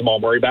you get Jamal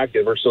Murray back,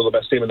 Denver's still the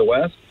best team in the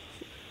West.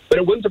 But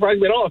it wouldn't surprise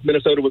me at all if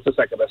Minnesota was the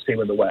second best team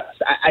in the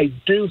West. I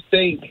do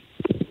think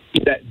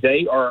that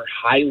they are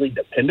highly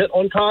dependent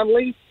on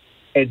Conley,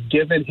 and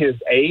given his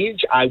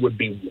age, I would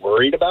be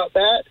worried about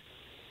that.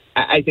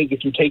 I think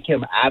if you take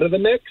him out of the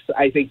mix,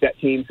 I think that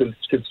team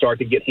could start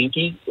to get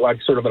hinky,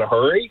 sort of in a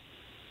hurry.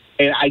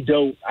 And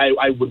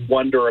I would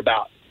wonder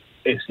about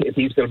if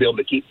he's going to be able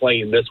to keep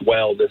playing this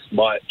well, this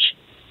much,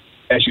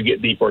 as you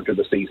get deeper into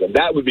the season.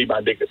 That would be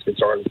my biggest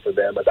concern for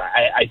them.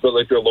 I feel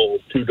like they're a little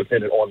too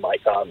dependent on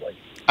Mike Conley.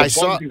 As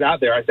long as he's out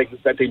there, I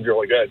think that team's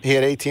really good. He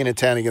had 18 and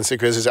 10 against the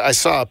Grizzlies. I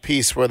saw a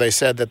piece where they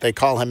said that they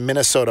call him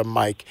Minnesota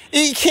Mike.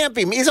 He can't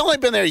be. He's only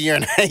been there a year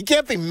and a half. He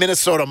can't be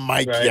Minnesota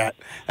Mike yet.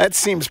 That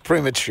seems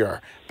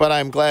premature. But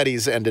I'm glad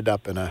he's ended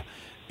up in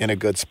a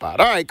good spot.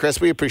 All right,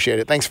 Chris, we appreciate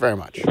it. Thanks very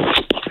much.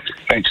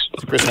 Thanks.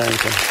 Chris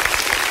Herrington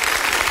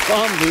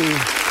from the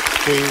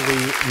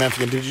Daily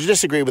Memphian. Did you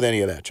disagree with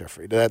any of that,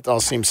 Jeffrey? Did that all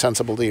seem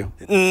sensible to you?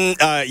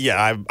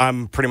 Yeah,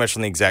 I'm pretty much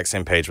on the exact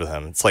same page with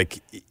him. It's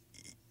like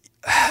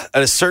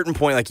at a certain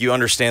point, you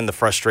understand the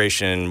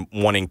frustration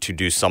wanting to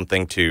do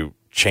something to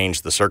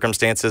change the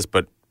circumstances,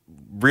 but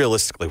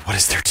realistically, what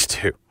is there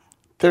to do?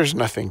 There's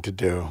nothing to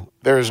do.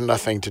 There's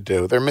nothing to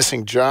do. They're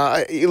missing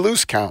Ja.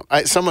 Loose count.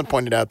 Someone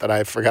pointed out that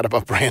I forgot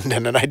about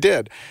Brandon, and I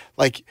did.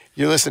 Like,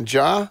 you listen,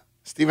 Ja,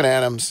 Steven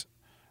Adams,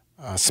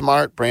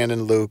 Smart,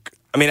 Brandon, Luke.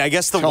 I mean, I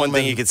guess the Tillman. one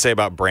thing you could say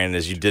about Brandon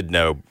is you did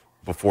know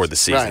before the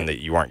season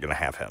that you weren't going to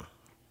have him.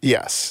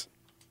 Yes.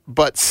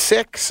 But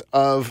 6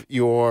 of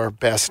your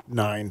best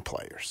 9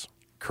 players.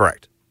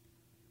 Correct.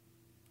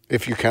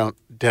 If you count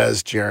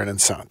Dez, Jaron, and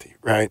Santi,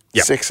 right?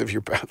 Yep. 6 of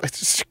your best. It's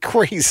just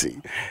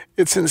crazy.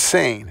 It's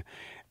insane.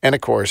 And,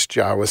 of course,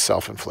 Ja was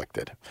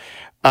self-inflicted.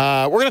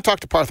 We're going to talk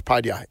to Parth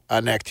Upadhyaya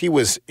next. He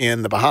was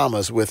in the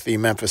Bahamas with the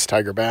Memphis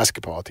Tiger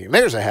basketball team.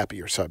 There's a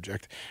happier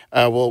subject.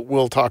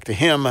 We'll talk to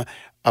him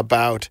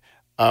about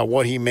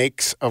what he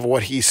makes of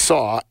what he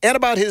saw and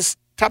about his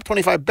top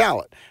 25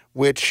 ballot,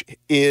 which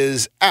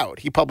is out.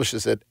 He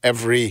publishes it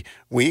every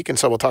week, and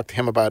so we'll talk to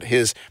him about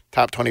his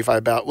top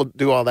 25 ballot. We'll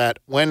do all that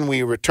when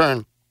we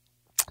return.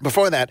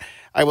 Before that,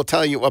 I will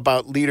tell you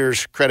about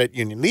Leaders Credit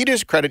Union.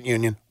 Leaders Credit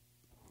Union,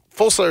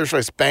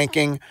 full-service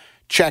banking,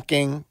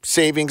 checking,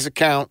 savings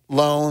account,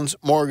 loans,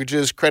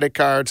 mortgages, credit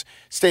cards,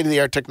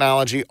 state-of-the-art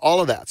technology, all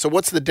of that. So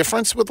what's the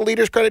difference with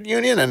Leaders Credit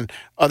Union and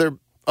other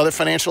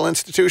financial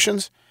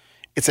institutions?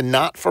 It's a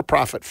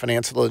not-for-profit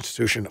financial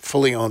institution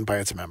fully owned by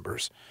its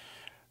members.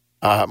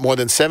 More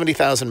than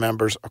 70,000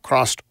 members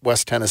across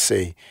West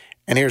Tennessee.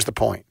 And here's the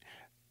point.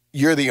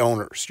 You're the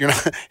owners.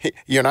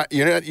 You're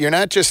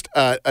not just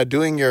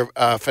doing your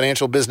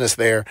financial business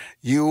there.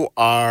 You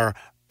are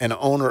an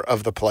owner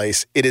of the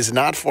place. It is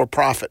not for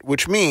profit,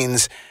 which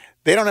means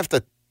they don't have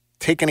to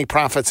take any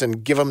profits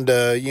and give them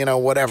to,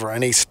 whatever,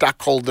 any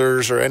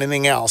stockholders or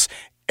anything else.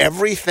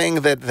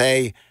 Everything that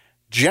they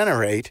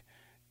generate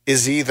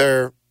is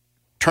either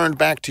turned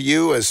back to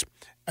you as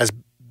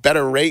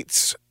better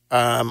rates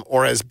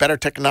or as better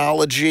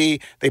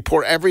technology. They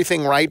pour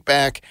everything right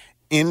back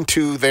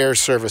into their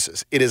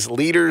services. It is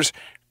Leaders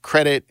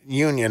Credit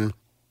Union.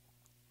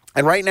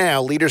 And right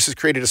now, Leaders has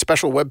created a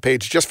special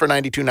webpage just for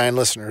 92.9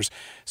 listeners.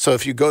 So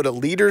if you go to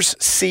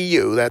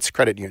LeadersCU, that's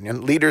credit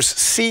union,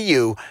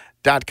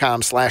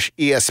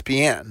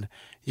 leaderscu.com/ESPN,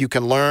 you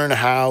can learn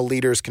how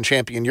Leaders can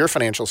champion your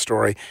financial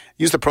story.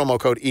 Use the promo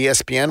code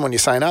ESPN when you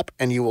sign up,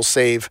 and you will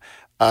save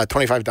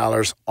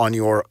 $25 on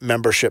your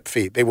membership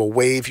fee. They will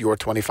waive your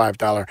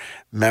 $25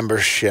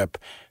 membership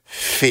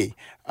fee.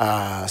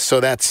 So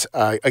that's,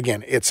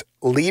 again, it's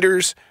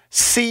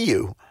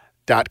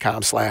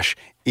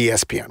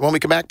leaderscu.com/ESPN. When we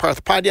come back,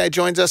 Parth Upadhyaya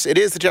joins us. It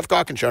is the Geoff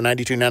Calkins Show,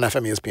 92.9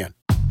 FM ESPN.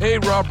 Hey,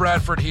 Rob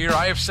Bradford here.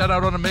 I have set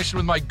out on a mission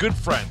with my good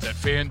friends at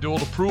FanDuel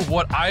to prove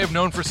what I have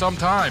known for some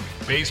time.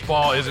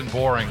 Baseball isn't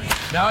boring.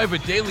 Now I have a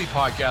daily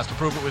podcast to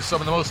prove it with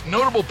some of the most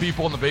notable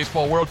people in the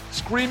baseball world,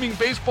 screaming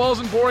baseball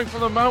isn't boring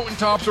from the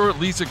mountaintops, or at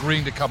least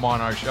agreeing to come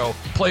on our show.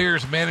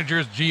 Players,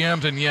 managers,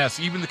 GMs, and yes,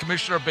 even the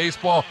commissioner of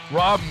baseball,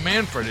 Rob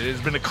Manfred. It has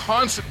been a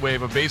constant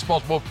wave of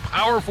baseball's most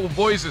powerful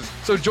voices.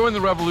 So join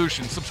the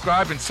revolution.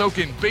 Subscribe and soak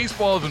in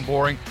Baseball Isn't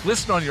Boring.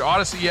 Listen on your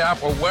Odyssey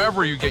app or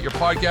wherever you get your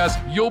podcasts.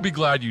 You'll be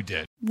glad you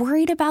did.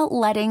 Worried about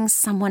letting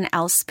someone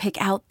else pick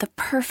out the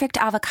perfect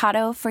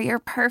avocado for your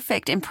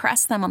perfect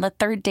impress them on the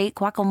third date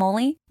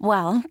guacamole?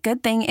 Well,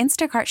 good thing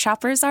Instacart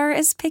shoppers are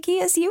as picky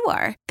as you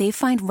are. They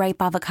find ripe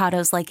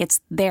avocados like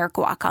it's their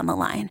guac on the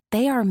line.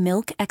 They are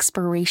milk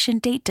expiration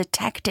date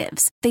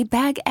detectives. They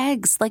bag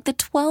eggs like the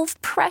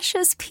 12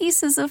 precious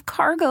pieces of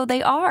cargo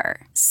they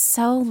are.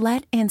 So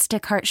let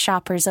Instacart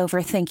shoppers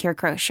overthink your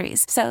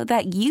groceries so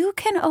that you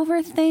can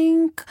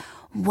overthink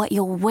what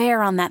you'll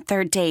wear on that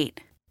third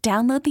date.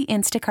 Download the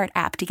Instacart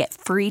app to get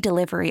free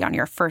delivery on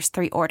your first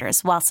 3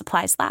 orders while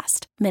supplies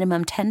last.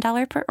 Minimum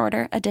 $10 per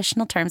order.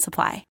 Additional terms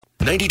apply.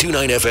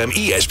 92.9 FM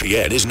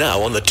ESPN is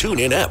now on the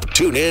TuneIn app.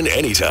 Tune in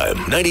anytime.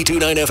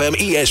 92.9 FM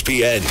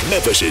ESPN,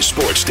 Memphis'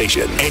 sports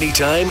station.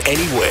 Anytime,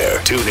 anywhere.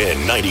 Tune in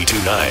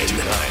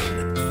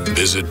 92.9.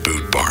 Visit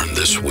Boot Barn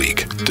this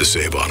week to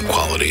save on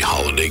quality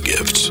holiday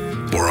gifts.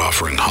 We're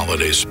offering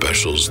holiday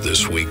specials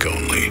this week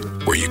only,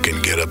 where you can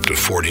get up to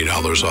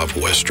 $40 off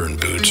Western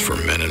boots for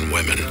men and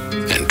women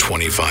and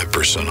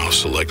 25% off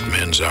select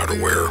men's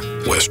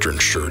outerwear, Western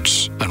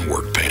shirts, and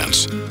work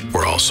pants.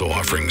 We're also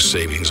offering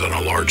savings on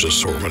a large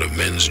assortment of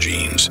men's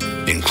jeans,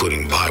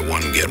 including buy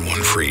one, get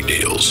one free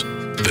deals.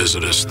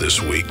 Visit us this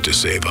week to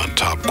save on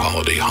top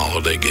quality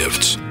holiday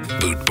gifts.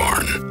 Boot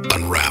Barn.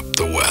 Unwrap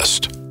the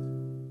West.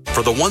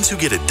 For the ones who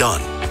get it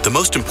done, the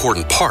most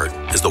important part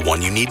is the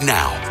one you need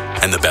now.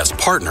 And the best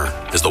partner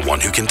is the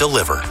one who can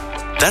deliver.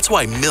 That's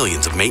why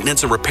millions of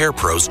maintenance and repair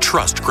pros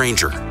trust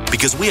Grainger,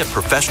 because we have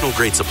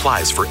professional-grade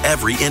supplies for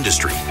every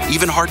industry,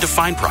 even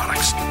hard-to-find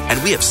products. And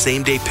we have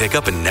same-day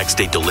pickup and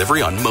next-day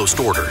delivery on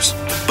most orders.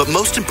 But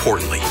most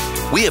importantly,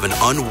 we have an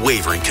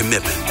unwavering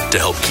commitment to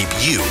help keep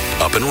you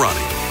up and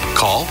running.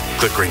 Call,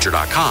 click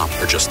Grainger.com,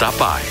 or just stop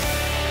by.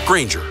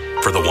 Grainger,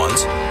 for the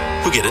ones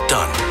who get it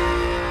done.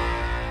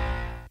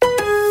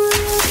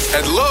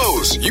 At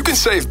Lowe's, you can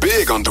save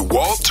big on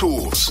DeWalt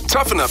tools,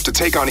 tough enough to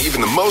take on even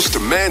the most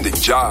demanding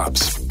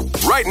jobs.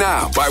 Right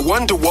now, buy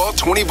one DeWalt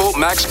 20-volt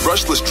max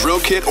brushless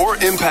drill kit or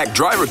impact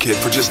driver kit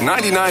for just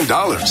 $99.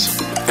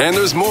 And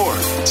there's more.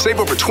 Save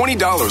over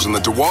 $20 on the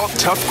DeWalt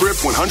Tough Grip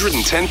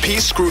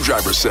 110-piece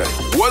screwdriver set.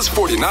 Was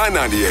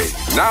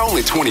 $49.98, now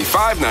only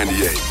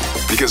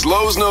 $25.98. Because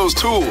Lowe's knows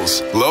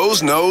tools,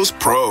 Lowe's knows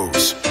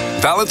pros.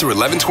 Valid through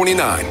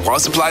 11/29 while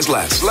supplies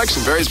last.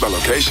 Selection varies by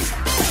location.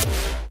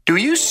 Do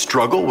you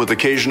struggle with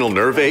occasional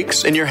nerve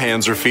aches in your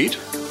hands or feet?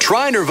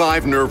 Try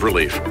Nervive Nerve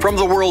Relief from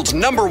the world's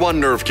 #1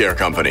 nerve care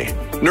company.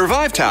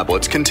 Nervive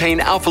tablets contain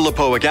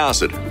alpha-lipoic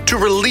acid to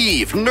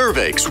relieve nerve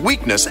aches,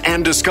 weakness,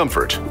 and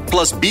discomfort,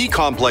 plus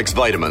B-complex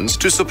vitamins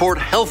to support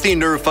healthy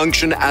nerve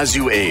function as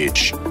you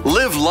age.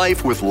 Live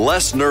life with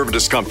less nerve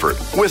discomfort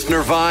with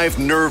Nervive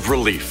Nerve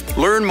Relief.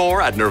 Learn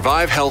more at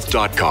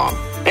nervivehealth.com.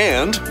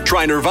 And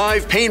try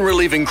Nervive Pain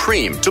Relieving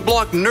Cream to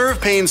block nerve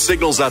pain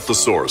signals at the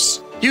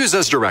source. Use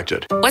as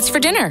directed. What's for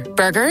dinner?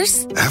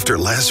 Burgers? After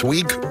last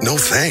week, no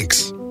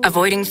thanks.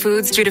 Avoiding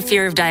foods due to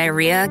fear of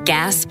diarrhea,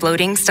 gas,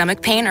 bloating,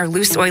 stomach pain, or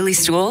loose, oily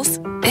stools?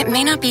 It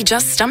may not be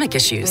just stomach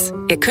issues.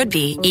 It could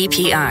be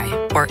EPI,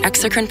 or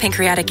exocrine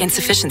pancreatic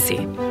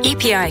insufficiency.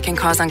 EPI can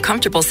cause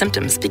uncomfortable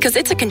symptoms because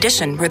it's a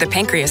condition where the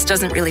pancreas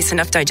doesn't release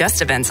enough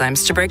digestive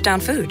enzymes to break down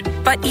food.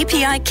 But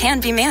EPI can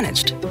be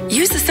managed.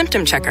 Use the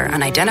symptom checker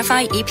on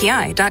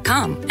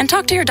identifyepi.com and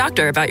talk to your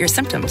doctor about your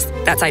symptoms.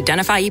 That's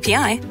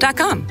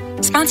identifyepi.com.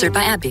 Sponsored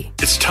by AbbVie.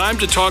 It's time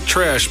to talk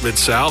trash,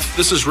 Mid-South.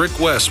 This is Rick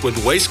West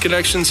with Waste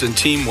Connections and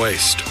Team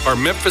Waste. Our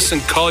Memphis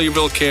and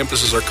Collierville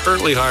campuses are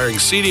currently hiring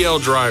CDL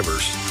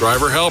drivers,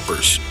 driver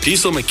helpers,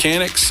 diesel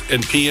mechanics,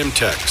 and PM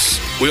techs.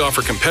 We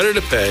offer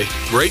competitive pay,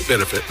 great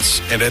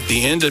benefits, and at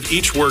the end of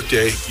each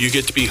workday, you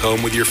get to be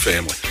home with your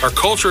family. Our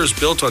culture is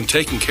built on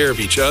taking care of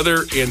each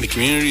other and the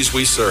communities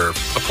we serve.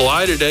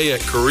 Apply today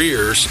at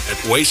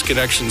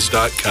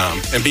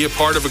careers@wasteconnections.com and be a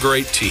part of a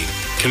great team.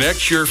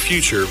 Connect your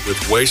future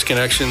with Waste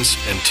Connections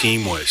and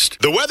Team Waste.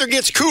 The weather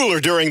gets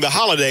cooler during the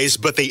holidays,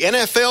 but the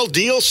NFL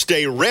deals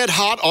stay red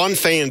hot on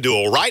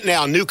FanDuel. Right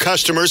now, new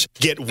customers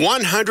get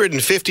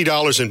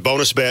 $150 in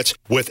bonus bets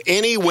with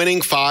any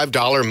winning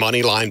 $5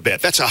 money line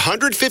bet. That's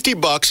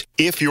 $150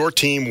 if your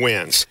team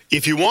wins.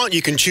 If you want,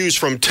 you can choose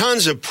from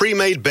tons of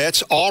pre-made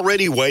bets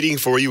already waiting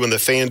for you in the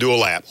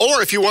FanDuel app.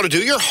 Or if you want to do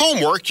your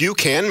homework, you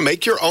can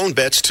make your own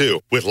bets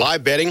too. With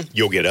live betting,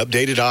 you'll get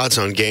updated odds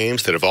on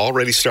games that have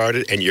already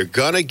started, and you're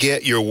going to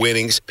get your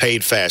winnings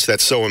paid fast.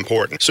 That's so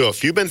important. So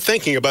if you've been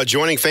thinking about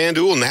joining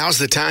FanDuel, now's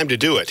the time to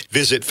do it.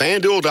 Visit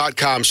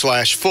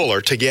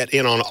FanDuel.com/Fuller to get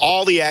in on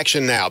all the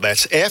action now.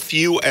 That's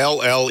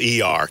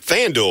FULLER.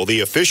 FanDuel,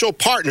 the official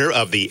partner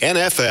of the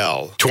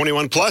NFL.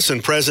 21 plus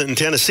and present in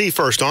Tennessee.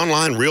 First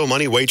online real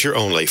money wager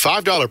only.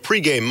 $5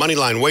 pregame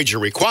moneyline wager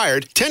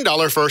required.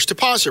 $10 first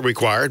deposit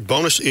required.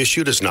 Bonus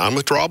issued as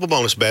non-withdrawable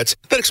bonus bets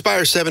that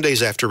expire 7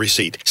 days after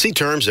receipt. See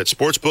terms at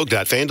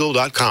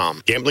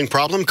sportsbook.fanduel.com. Gambling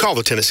problem? Call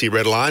the Tennessee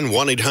Red Line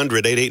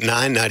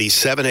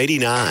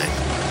 1-800-889-9789.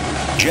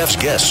 Geoff's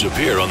guests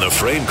appear on the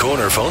Frame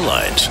Corner phone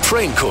lines.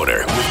 Frame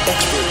Corner with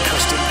expert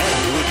custom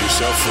and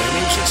do-it-yourself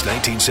framing since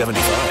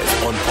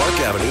 1975 on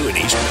Park Avenue in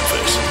East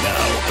Memphis. Now,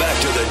 back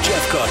to the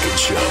Geoff Calkins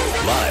Show,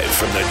 live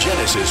from the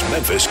Genesis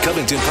Memphis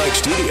Covington Pike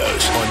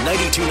Studios on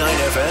 92.9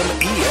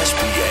 FM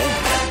ESPN.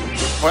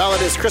 Well,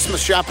 it is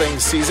Christmas shopping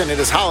season. It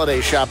is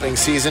holiday shopping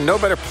season. No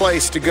better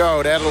place to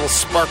go to add a little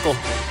sparkle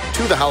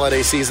to the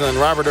holiday season than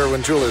Robert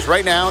Irwin Jewelers.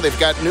 Right now, they've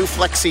got new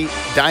Flexi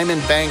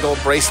diamond bangle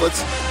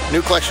bracelets,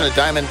 new collection of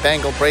diamond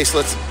bangle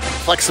bracelets,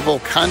 flexible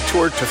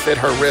contoured to fit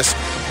her wrist.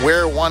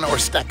 Wear one or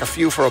stack a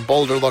few for a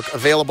bolder look.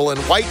 Available in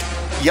white,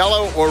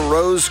 yellow, or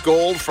rose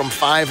gold from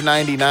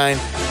 $599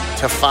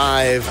 to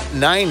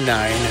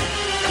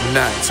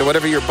 $599. So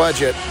whatever your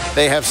budget,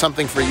 they have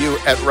something for you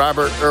at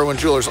Robert Irwin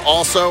Jewelers.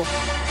 Also,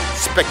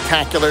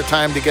 spectacular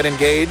time to get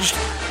engaged.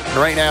 And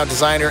right now,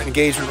 designer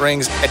engagement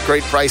rings at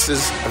great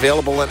prices,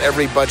 available in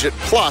every budget.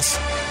 Plus,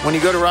 when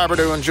you go to Robert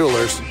Irwin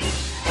Jewelers,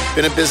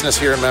 been in business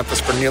here in Memphis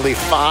for nearly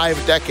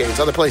 5 decades.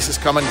 Other places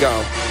come and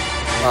go.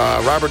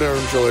 Robert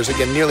Irwin Jewelers,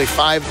 again, nearly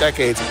 5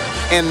 decades.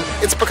 And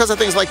it's because of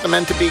things like the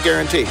meant-to-be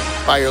guarantee.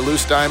 Buy your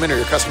loose diamond or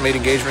your custom-made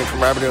engagement ring from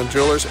Robert Irwin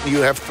Jewelers, and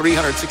you have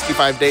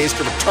 365 days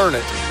to return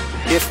it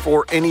if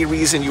for any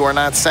reason you are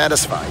not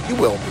satisfied. You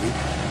will be.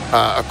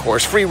 Of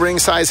course, free ring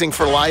sizing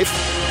for life.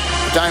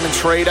 The diamond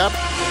trade up.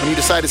 When you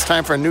decide it's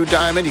time for a new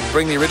diamond, you can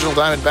bring the original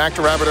diamond back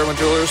to Robert Irwin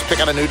Jewelers, pick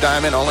out a new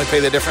diamond, only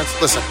pay the difference.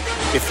 Listen,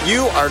 if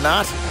you are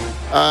not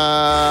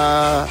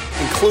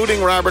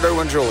including Robert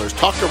Irwin Jewelers,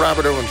 talk to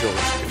Robert Irwin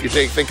Jewelers if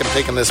you're thinking of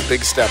taking this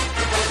big step.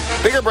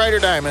 Bigger, brighter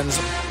diamonds.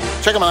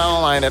 Check them out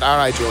online at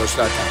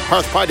rijewelers.com.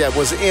 Parth Upadhyaya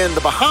was in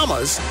the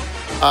Bahamas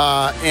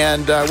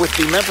and with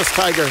the Memphis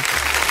Tiger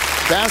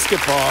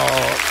basketball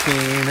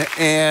team.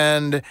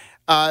 And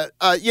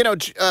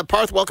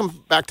Parth,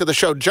 welcome back to the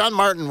show. John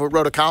Martin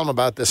wrote a column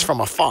about this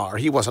from afar.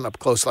 He wasn't up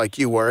close like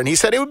you were. And he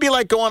said it would be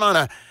like going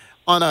on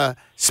a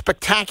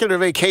spectacular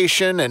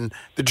vacation, and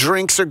the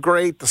drinks are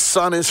great, the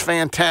sun is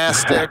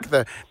fantastic,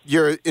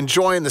 you're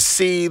enjoying the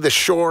sea, the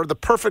shore, the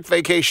perfect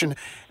vacation,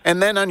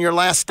 and then on your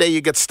last day you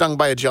get stung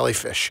by a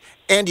jellyfish,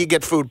 and you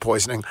get food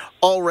poisoning,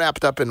 all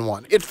wrapped up in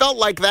one. It felt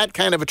like that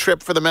kind of a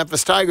trip for the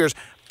Memphis Tigers,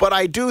 but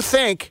I do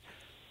think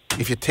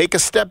if you take a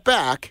step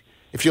back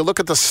If you look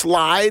at the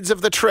slides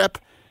of the trip,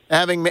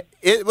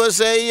 it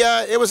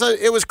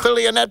was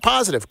clearly a net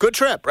positive. Good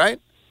trip, right?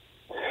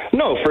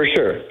 No, for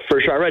sure.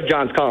 I read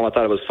John's column. I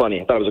thought it was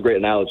funny. I thought it was a great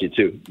analogy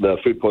too. The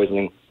food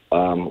poisoning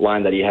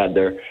line that he had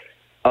there.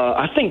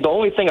 I think the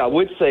only thing I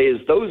would say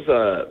is those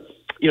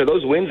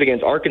wins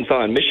against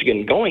Arkansas and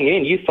Michigan going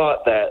in, you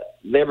thought that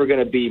they were going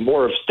to be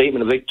more of a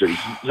statement of victories.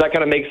 Does that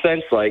kind of make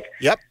sense? Like,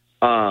 yep.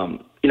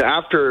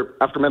 After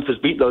Memphis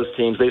beat those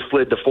teams, they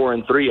slid to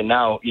 4-3, and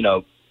now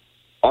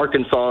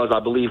Arkansas is, I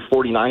believe,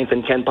 49th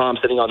in Ken Palm,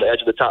 sitting on the edge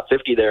of the top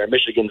 50 there, and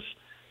Michigan's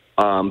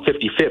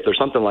 55th or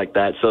something like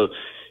that. So,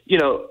 you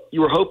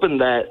were hoping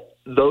that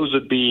those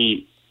would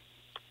be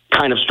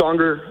kind of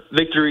stronger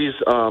victories,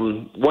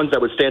 ones that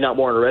would stand out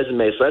more on a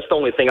resume. So that's the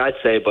only thing I'd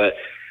say. But,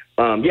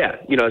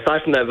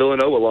 aside from that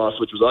Villanova loss,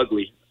 which was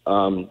ugly,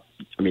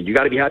 you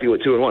got to be happy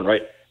with 2-1,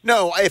 right?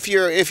 No, if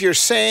you're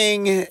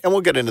saying, and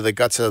we'll get into the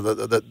guts of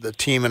the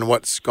team and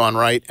what's gone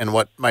right and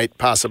what might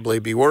possibly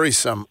be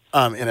worrisome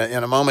in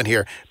a moment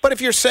here. But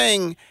if you're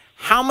saying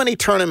how many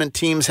tournament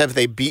teams have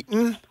they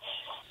beaten,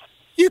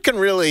 you can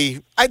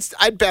really,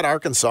 I'd bet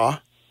Arkansas,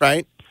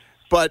 right?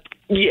 But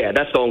yeah,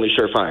 that's the only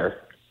surefire,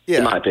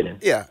 in my opinion.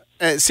 Yeah,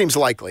 it seems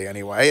likely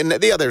anyway, and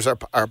the others are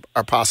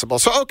possible.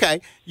 So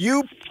okay,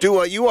 you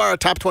are a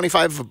top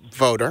 25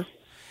 voter.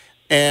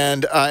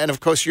 And of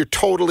course, you're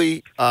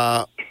totally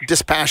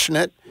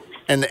dispassionate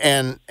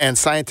and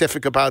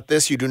scientific about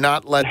this. You do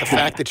not let the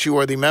fact that you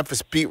are the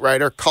Memphis beat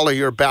writer color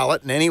your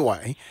ballot in any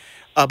way,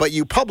 but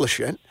you publish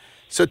it.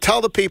 So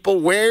tell the people,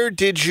 where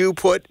did you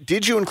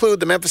include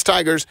the Memphis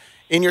Tigers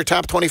in your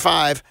top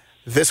 25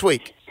 this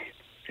week?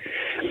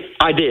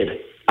 I did.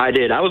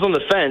 I was on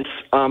the fence.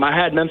 I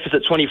had Memphis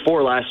at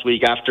 24 last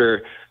week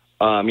after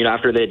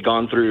they had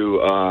gone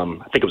through, I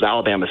think it was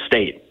Alabama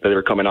State that they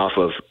were coming off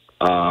of.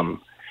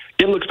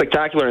 Didn't look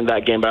spectacular in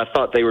that game, but I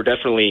thought they were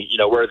definitely,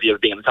 worthy of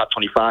being in the top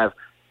 25.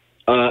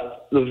 The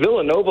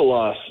Villanova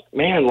loss,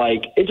 man,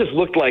 it just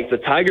looked like the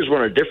Tigers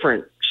were in a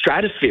different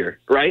stratosphere,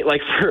 right?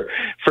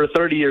 For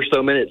 30 or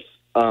so minutes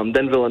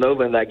than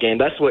Villanova in that game.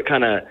 That's what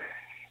kind of,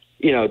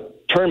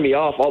 turned me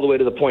off all the way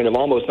to the point of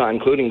almost not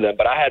including them.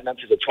 But I had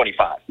Memphis at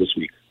 25 this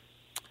week.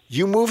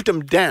 You moved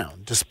them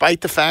down, despite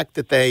the fact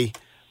that they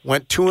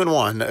went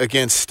 2-1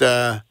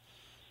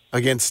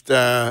 against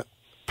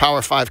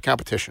Power 5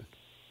 competition.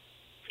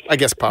 I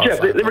guess Power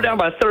 5. They were down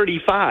by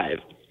 35.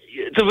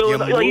 So you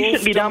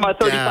shouldn't be down by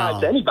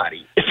 35 to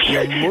anybody.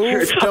 You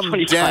moved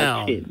them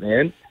down. Team,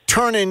 man.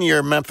 Turn in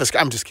your Memphis.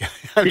 I'm just kidding.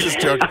 I'm just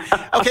joking.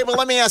 Okay, well,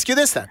 let me ask you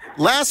this then.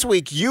 Last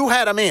week, you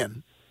had them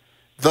in.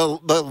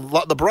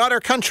 The broader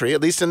country,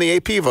 at least in the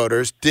AP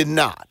voters, did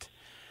not.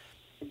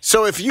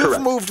 So if you've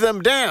moved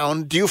them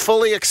down, do you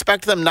fully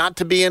expect them not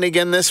to be in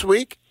again this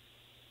week?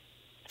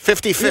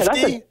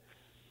 50-50?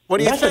 What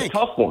do you think?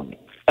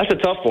 That's a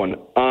tough one.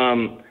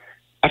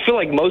 I feel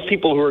like most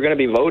people who are going to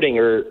be voting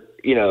are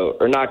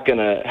not going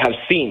to have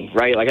seen,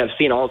 right? Have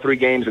seen all 3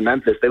 games in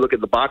Memphis. They look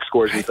at the box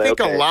scores and say, I think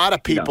a lot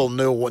of people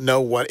know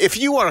what. If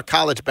you are a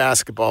college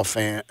basketball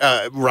fan,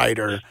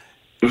 writer,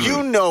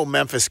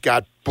 Memphis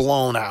got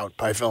blown out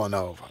by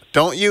Villanova,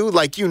 don't you?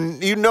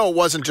 It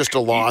wasn't just a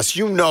loss.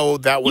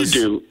 That was.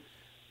 You do.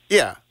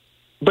 Yeah.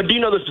 But do you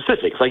know the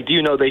specifics? Do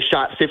you know they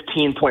shot 15%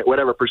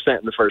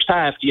 in the first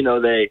half? Do you know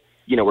they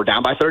we're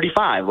down by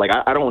 35.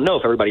 I don't know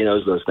if everybody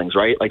knows those things,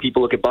 right?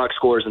 People look at box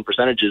scores and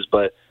percentages,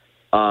 but,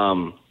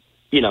 I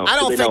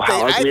don't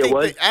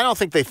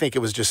think they think it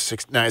was just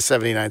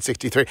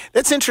 79-63.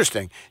 That's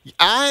interesting.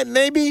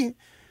 Maybe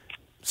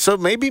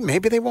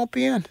they won't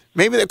be in.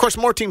 Maybe, of course,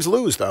 more teams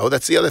lose, though.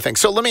 That's the other thing.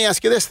 So let me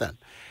ask you this then.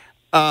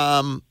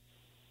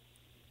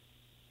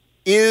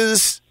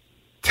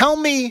 Tell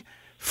me,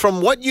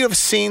 from what you have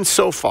seen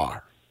so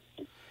far,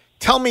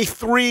 tell me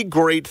 3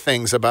 great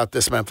things about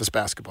this Memphis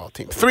basketball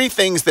team. 3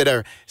 things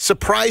that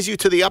surprise you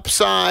to the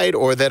upside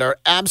or that are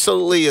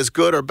absolutely as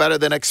good or better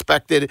than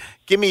expected.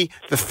 Give me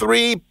the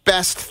 3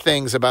 best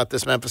things about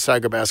this Memphis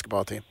Tiger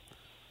basketball team.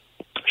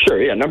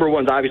 Sure, yeah. Number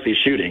one's obviously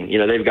shooting.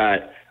 They've got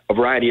a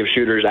variety of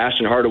shooters.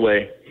 Ashton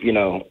Hardaway,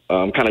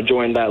 kind of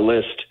joined that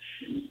list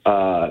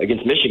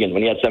against Michigan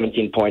when he had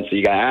 17 points. So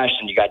you got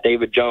Ashton, you got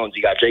David Jones,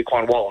 you got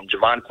Jaquan Walton.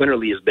 Javon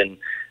Quinterly has been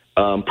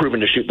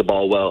proven to shoot the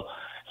ball well.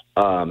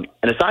 And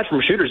aside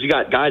from shooters, you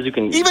got guys who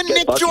can even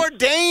Nick buckets.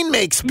 Jourdain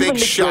makes big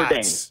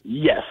shots.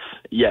 Yes.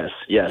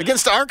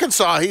 Against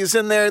Arkansas, he's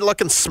in there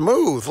looking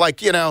smooth.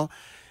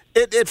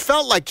 It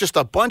felt like just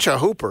a bunch of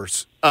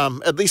hoopers,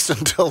 at least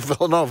until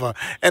Villanova.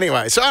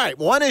 Anyway, so all right,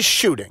 one is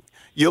shooting.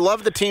 You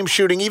love the team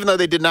shooting, even though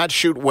they did not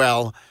shoot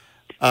well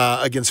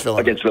against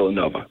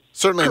Villanova.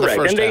 Certainly in the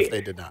first half,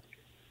 they did not.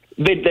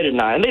 They did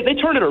not, and they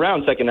turned it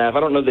around second half. I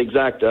don't know the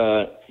exact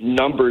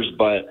numbers,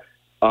 but.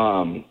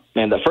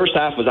 Man, the first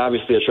half was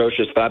obviously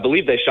atrocious, but I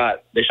believe they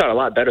shot a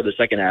lot better the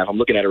second half. I'm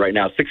looking at it right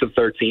now, 6 of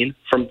 13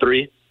 from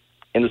 3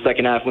 in the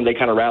second half when they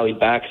kind of rallied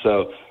back.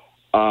 So,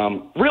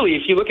 really,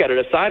 if you look at it,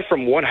 aside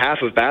from one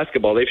half of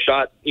basketball, they've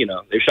shot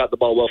the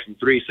ball well from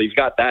 3. So you've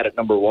got that at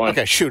number 1.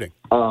 Okay, shooting.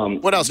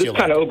 What else? This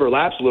kind of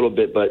overlaps a little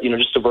bit, but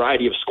just a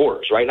variety of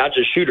scorers, right? Not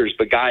just shooters,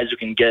 but guys who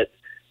can get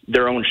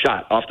their own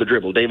shot off the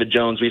dribble. David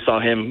Jones, we saw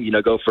him,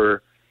 go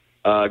for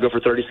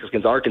 36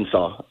 against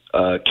Arkansas.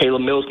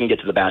 Caleb Mills can get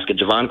to the basket.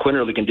 Javon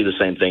Quinterly can do the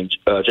same thing.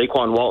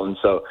 Jaquan Walton.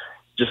 So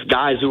just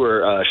guys who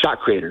are shot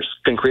creators,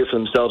 can create for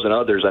themselves and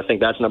others. I think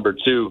that's number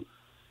 2.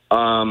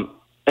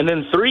 And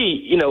then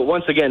 3,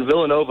 once again,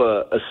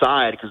 Villanova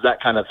aside, because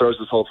that kind of throws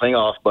this whole thing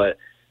off, but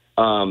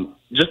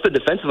just the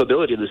defensive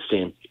ability of this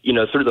team,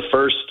 through the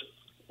first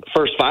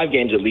 5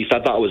 games at least,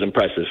 I thought was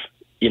impressive.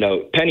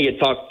 Penny had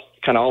talked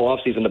kind of all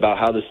offseason about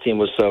how this team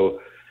was so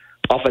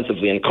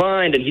offensively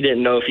inclined, and he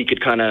didn't know if he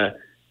could kind of,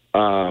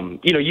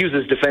 use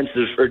his defense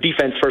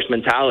first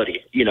mentality,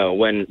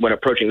 when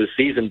approaching this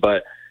season.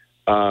 But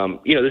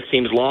this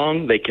team's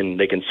long. They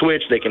can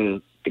switch. They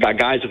got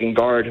guys who can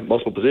guard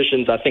multiple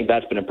positions. I think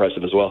that's been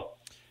impressive as well.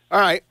 All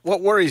right,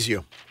 what worries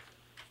you?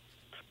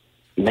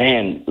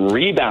 Man,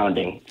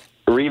 rebounding.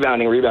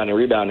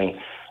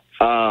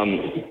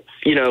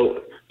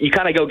 You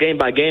kind of go game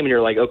by game, and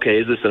you're like, okay,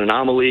 is this an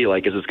anomaly?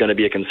 Like, is this going to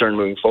be a concern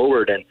moving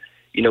forward? And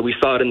we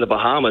saw it in the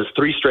Bahamas,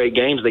 3 straight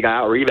games they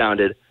got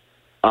out-rebounded.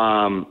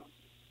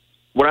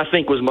 What I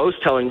think was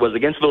most telling was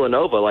against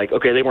Villanova, like,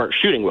 okay, they weren't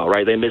shooting well,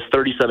 right? They missed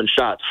 37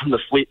 shots from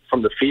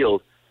the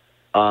field.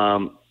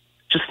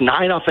 Just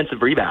 9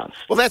 offensive rebounds.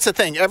 Well, that's the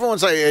thing.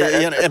 Everyone's like,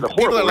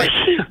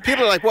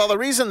 people are like, well, the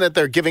reason that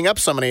they're giving up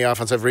so many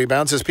offensive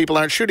rebounds is people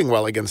aren't shooting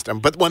well against them.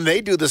 But when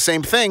they do the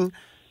same thing,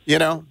 they're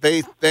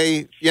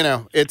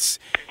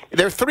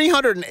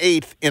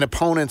 308th in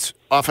opponents'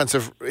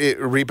 offensive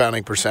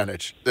rebounding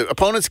percentage. The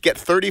opponents get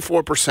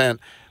 34%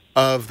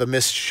 of the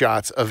missed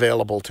shots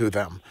available to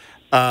them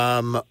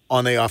on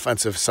the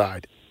offensive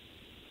side.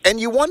 And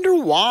you wonder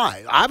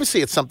why.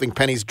 Obviously, it's something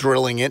Penny's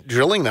drilling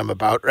them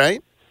about,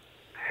 right?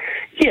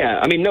 Yeah,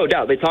 I mean, no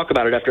doubt. They talk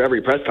about it after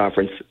every press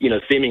conference,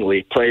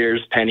 seemingly,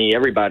 players, Penny,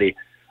 everybody.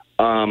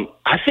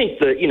 I think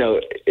that,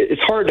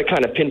 it's hard to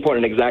kind of pinpoint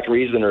an exact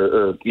reason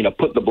or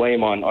put the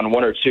blame on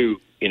 1 or 2,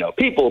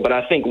 people. But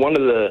I think one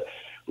of the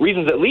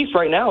reasons, at least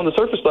right now on the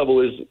surface level,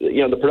 is,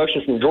 the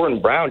production from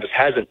Jordan Brown just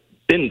hasn't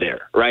been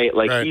there, right?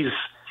 Like, right.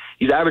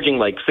 He's averaging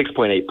like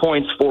 6.8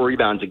 points, 4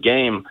 rebounds a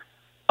game.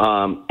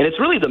 And it's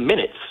really the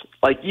minutes.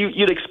 Like,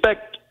 you'd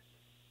expect,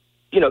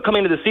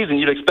 coming into the season,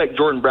 you'd expect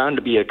Jordan Brown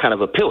to be a kind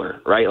of a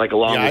pillar, right? Like,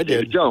 along with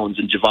David Jones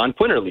and Javon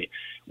Quinterly.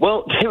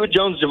 Well, David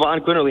Jones, Javon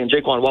Quinterly, and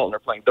Jaquan Walton are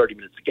playing 30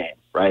 minutes a game,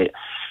 right?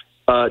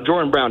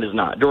 Jordan Brown is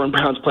not. Jordan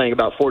Brown's playing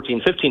about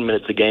 14, 15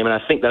 minutes a game, and I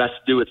think that has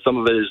to do with some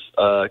of his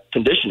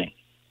conditioning,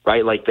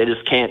 right? Like, they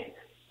just can't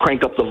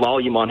crank up the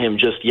volume on him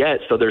just yet,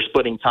 so they're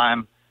splitting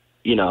time,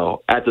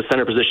 at the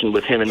center position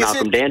with him and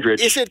Malcolm Dandridge.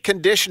 Is it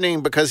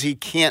conditioning because he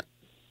can't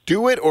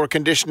do it, or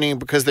conditioning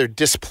because they're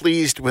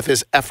displeased with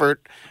his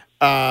effort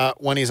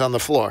when he's on the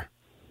floor?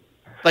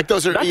 Like,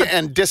 those are,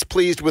 and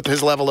displeased with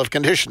his level of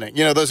conditioning.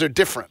 Those are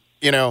different.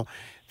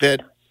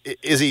 That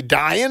is he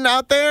dying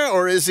out there,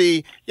 or is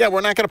he,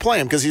 we're not going to play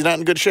him because he's not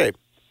in good shape?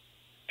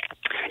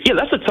 Yeah,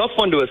 that's a tough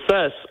one to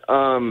assess.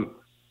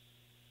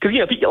 Because,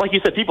 like you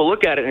said, people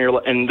look at it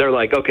and they're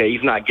like, okay,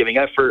 he's not giving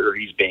effort, or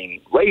he's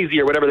being lazy,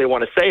 or whatever they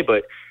want to say,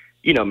 but,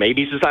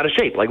 maybe he's just out of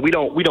shape. Like, we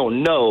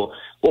don't know.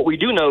 What we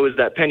do know is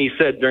that Penny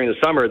said during the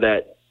summer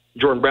that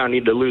Jordan Brown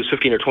needed to lose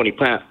 15 or 20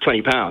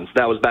 pounds.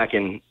 That was back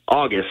in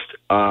August.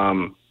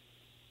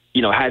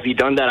 Has he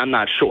done that? I'm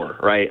not sure,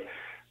 right?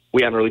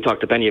 We haven't really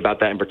talked to Penny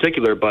about that in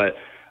particular, but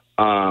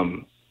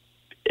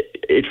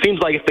it seems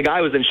like if the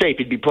guy was in shape,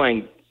 he'd be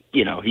playing,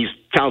 he's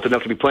talented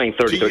enough to be playing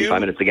 35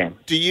 minutes a game.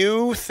 Do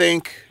you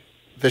think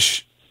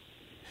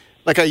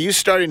are you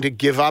starting to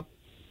give up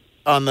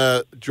on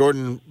the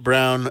Jordan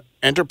Brown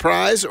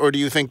enterprise, or do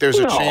you think there's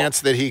a chance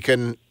that he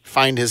can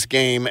find his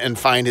game and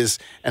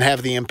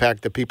have the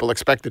impact that people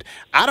expected?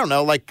 I don't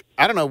know.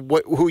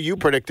 Who you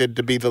predicted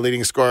to be the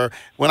leading scorer.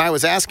 When I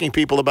was asking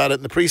people about it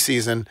in the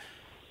preseason,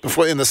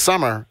 before in the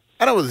summer,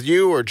 I don't know if it was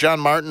you or John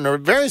Martin or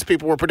various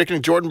people were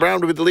predicting Jordan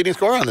Brown to be the leading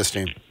scorer on this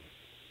team.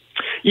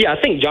 Yeah,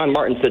 I think John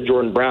Martin said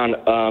Jordan Brown.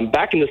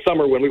 Back in the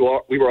summer when we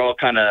were all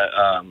kind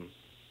of,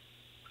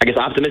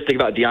 optimistic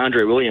about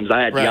DeAndre Williams. I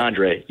had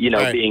DeAndre,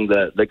 being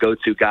the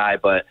go-to guy.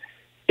 But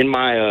in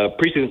my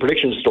preseason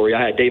prediction story,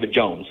 I had David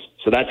Jones.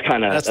 So that's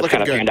kind of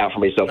panned out for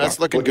me so far. That's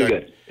looking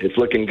good. It's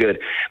looking good.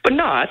 But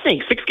no, I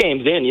think 6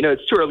 games in,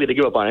 it's too early to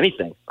give up on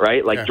anything,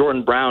 right? Like,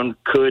 Jordan Brown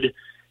could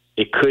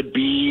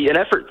be an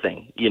effort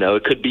thing.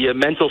 It could be a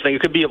mental thing.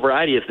 It could be a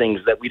variety of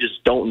things that we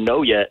just don't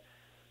know yet.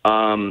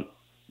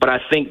 But I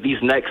think these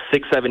next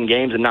 6-7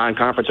 games in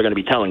non-conference are going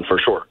to be telling for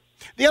sure.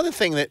 The other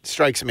thing that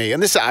strikes me,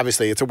 and this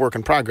obviously it's a work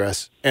in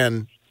progress,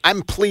 and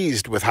I'm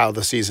pleased with how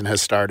the season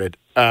has started,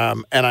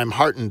 and I'm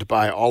heartened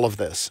by all of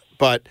this.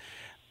 But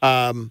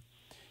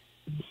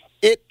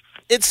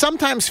it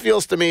sometimes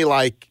feels to me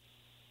like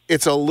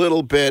it's a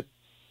little bit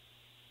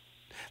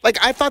like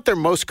I thought their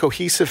most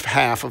cohesive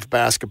half of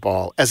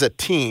basketball as a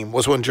team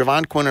was when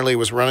Javon Quinterly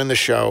was running the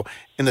show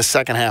in the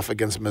second half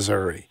against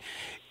Missouri.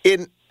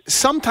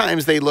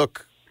 Sometimes they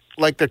look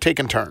like they're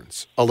taking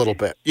turns a little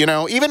bit.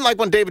 Even like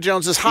when David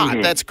Jones is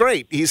hot, that's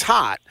great. He's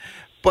hot.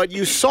 But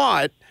you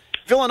saw it.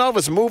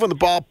 Villanova's moving the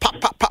ball, pop,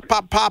 pop, pop,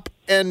 pop, pop,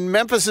 and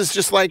Memphis is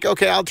just like,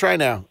 okay, I'll try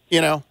now.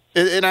 Now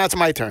it's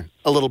my turn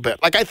a little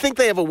bit. Like, I think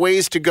they have a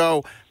ways to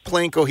go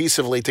playing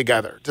cohesively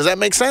together. Does that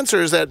make sense,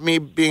 or is that me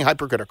being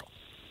hypercritical?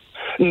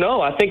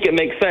 No, I think it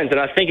makes sense, and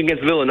I think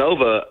against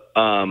Villanova,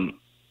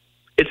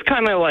 it's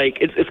kind of like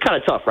it's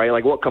kind of tough, right?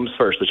 Like, what comes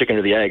first, the chicken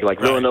or the egg? Like,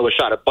 right. Villanova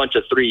shot a bunch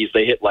of threes.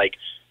 They hit like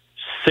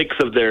 6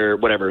 of their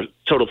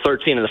total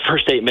 13 in the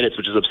first 8 minutes,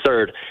 which is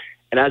absurd.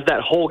 And as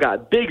that hole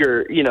got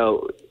bigger,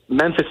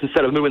 Memphis,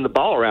 instead of moving the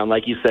ball around,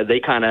 like you said, they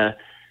kind of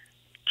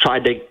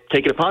tried to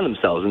take it upon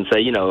themselves and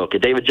say, okay,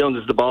 David Jones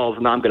is the ball,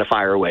 and I'm going to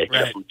fire away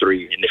from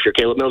 3. And if you're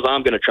Caleb Mills,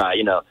 I'm going to try,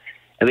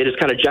 And they just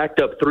kind of jacked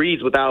up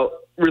threes without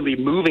really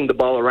moving the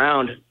ball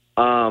around.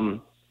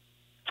 So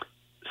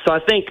I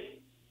think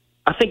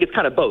it's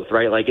kind of both,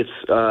 right? Like, it's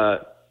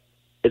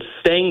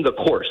staying the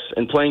course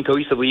and playing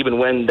cohesively even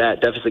when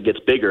that deficit gets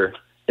bigger,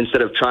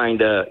 instead of trying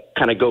to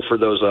kind of go for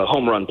those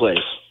home run plays.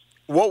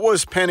 What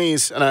was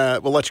Penny's,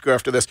 and we'll let you go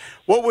after this,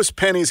 what was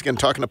Penny's, again,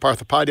 talking to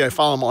Parth Upadhyaya, I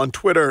follow him on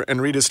Twitter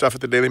and read his stuff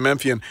at the Daily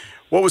Memphian,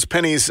 what was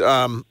Penny's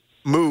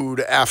mood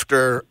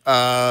after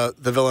the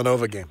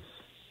Villanova game?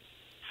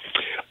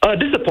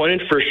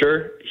 Disappointed, for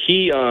sure.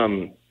 He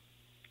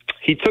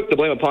took the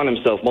blame upon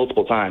himself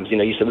multiple times.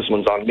 He said, this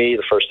one's on me,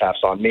 the first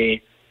half's on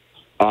me.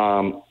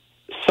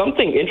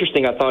 Something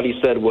interesting I thought he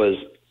said was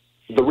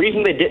the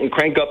reason they didn't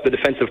crank up the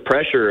defensive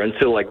pressure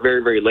until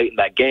very, very late in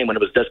that game, when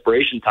it was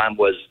desperation time,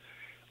 was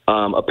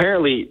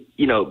apparently,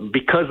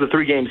 because the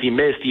 3 games he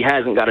missed, he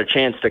hasn't got a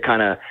chance to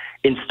kind of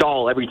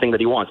install everything that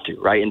he wants to,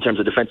 right, in terms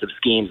of defensive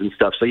schemes and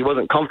stuff. So he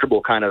wasn't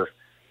comfortable kind of,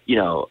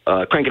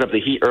 cranking up the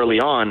heat early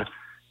on.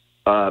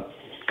 Because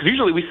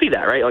usually we see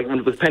that, right? Like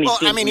with Penny's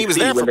team, he was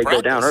there when for they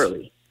go down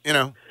early. He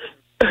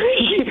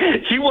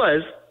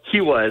was.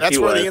 That's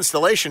where the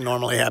installation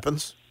normally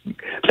happens.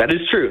 That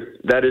is true.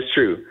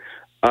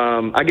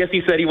 I guess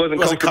he said he wasn't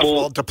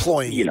comfortable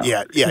deploying it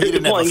yet. Yeah, he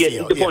didn't deploying have a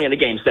feel. Deploying in a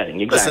game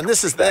setting. Exactly.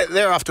 Listen,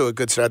 they're off to a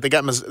good start. They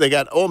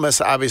got Ole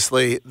Miss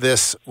obviously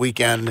this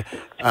weekend,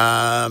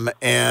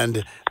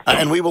 and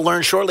we will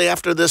learn shortly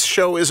after this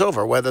show is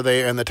over whether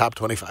they are in the top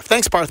 25.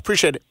 Thanks, Parth.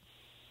 Appreciate it.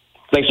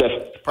 Thanks, Geoff.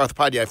 Parth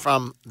Upadhyaya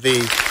from the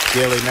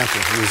Daily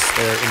Memphian, who's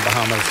there in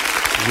Bahamas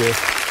with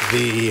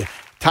the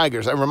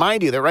Tigers. I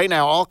remind you that right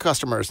now all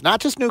customers,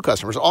 not just new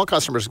customers, all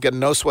customers get a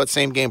no-sweat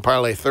same-game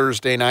parlay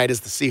Thursday night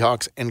as the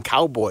Seahawks and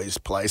Cowboys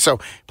play. So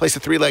place a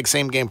 3-leg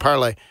same-game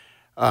parlay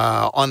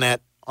on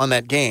that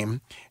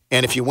game.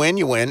 And if you win,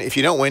 you win. If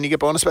you don't win, you get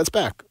bonus bets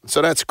back.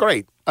 So that's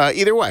great.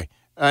 Either way.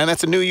 And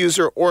that's a new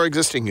user or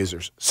existing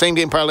users.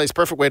 Same-game parlay is a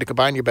perfect way to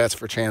combine your bets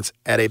for a chance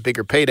at a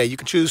bigger payday. You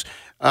can choose,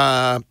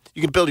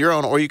 you can build your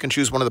own, or you can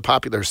choose one of the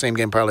popular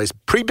same-game parlays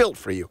pre-built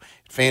for you.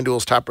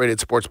 FanDuel's top-rated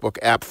sportsbook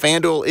app.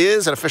 FanDuel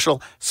is an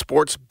official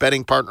sports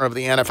betting partner of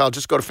the NFL.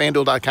 Just go to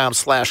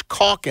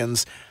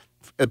FanDuel.com/Calkins,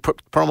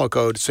 promo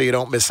code, so you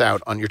don't miss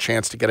out on your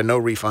chance to get a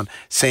no-refund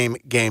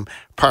same-game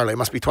parlay.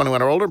 Must be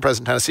 21 or older in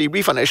present Tennessee.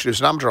 Refund issued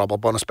is non-withdrawable.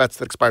 Bonus bets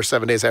that expire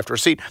 7 days after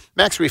receipt.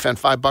 Max refund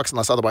 $5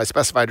 unless otherwise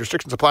specified.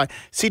 Restrictions apply.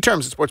 See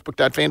terms at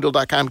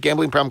sportsbook.fanduel.com.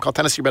 Gambling problem? Call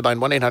Tennessee Redline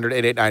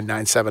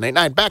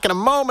 1-800-889-9789. Back in a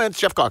moment.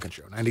 Jeff Calkins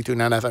Show,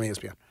 92.9 FM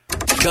ESPN.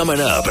 Coming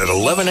up at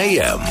 11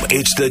 a.m.,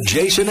 it's the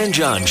Jason and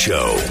John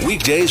Show.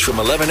 Weekdays from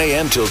 11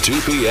 a.m. till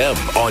 2 p.m.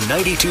 on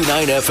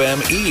 92.9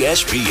 FM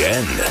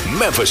ESPN,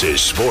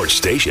 Memphis' sports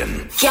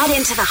station. Get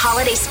into the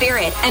holiday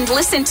spirit and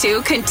listen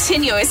to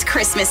continuous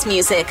Christmas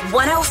music.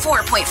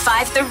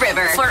 104.5 The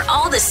River for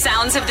all the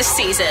sounds of the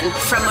season,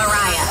 from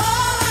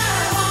Mariah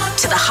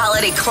to the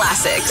holiday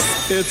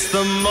classics. It's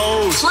the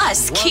most.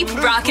 Plus, keep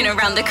rocking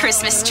around the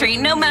Christmas tree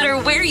no matter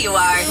where you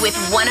are with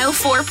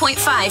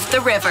 104.5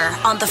 The River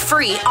on the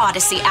free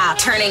Odyssey app.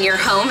 Turning your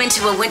home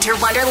into a winter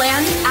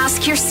wonderland?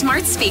 Ask your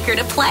smart speaker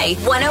to play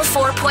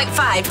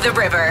 104.5 The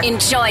River.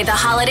 Enjoy the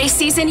holiday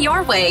season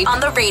your way on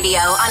the radio,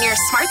 on your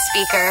smart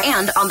speaker,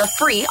 and on the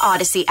free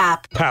Odyssey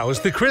app. How's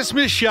the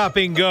Christmas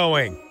shopping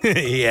going?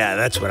 Yeah,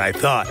 that's what I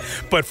thought.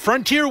 But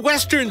Frontier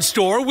Western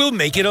Store will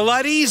make it a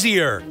lot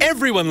easier.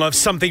 Everyone loves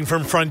something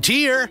from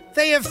Frontier.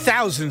 They have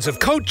thousands of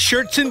coats,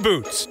 shirts, and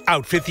boots.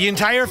 Outfit the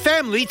entire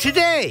family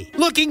today.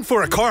 Looking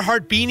for a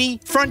Carhartt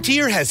beanie?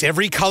 Frontier has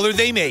every color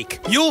they make.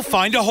 You'll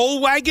find a whole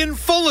wagon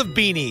full of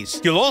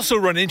beanies. You'll also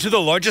run into the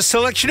largest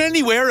selection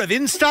anywhere of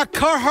in-stock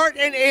Carhartt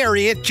and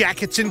Ariat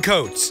jackets and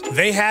coats.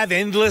 They have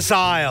endless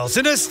aisles,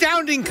 an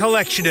astounding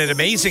collection at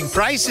amazing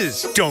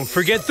prices. Don't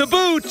forget the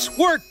boots,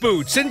 work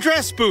boots, and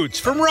dress boots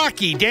from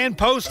Rocky, Dan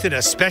Post, and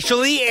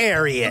especially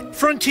Ariat.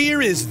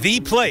 Frontier is the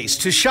place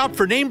to shop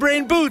for name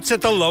brand boots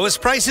at the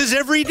lowest prices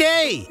every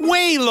day.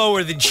 Way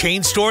lower than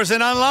chain stores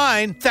and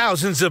online.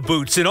 Thousands of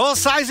boots in all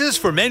sizes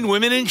for men,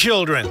 women, and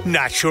children.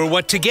 Not sure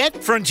what to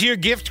get? Frontier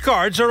gift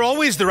cards are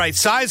always the right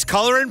size,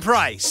 color, and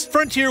price.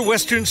 Frontier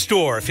Western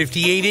Store,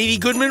 5880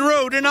 Goodman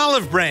Road in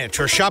Olive Branch,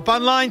 or shop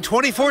online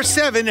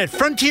 24/7 at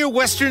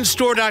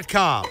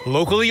frontierwesternstore.com.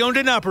 Locally owned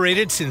and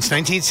operated since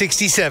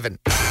 1967.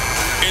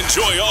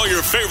 Enjoy all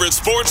your favorite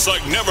sports like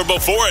never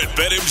before at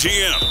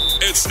BetMGM.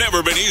 It's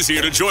never been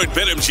easier to join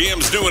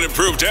BetMGM's new and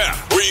improved app,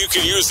 where you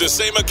can use the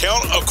same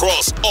account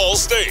across all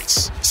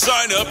states.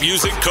 Sign up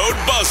using code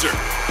BUZZER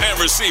and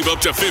receive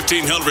up to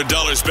 $1,500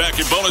 back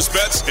in bonus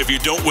bets if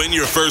you don't win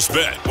your first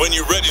bet. When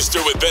you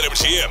register with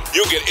BetMGM,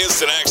 you'll get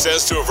instant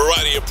access to a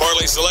variety of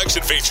parlay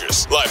selection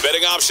features, live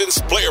betting options,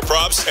 player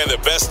props, and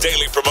the best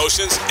daily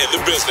promotions in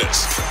the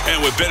business. And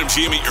with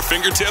BetMGM at your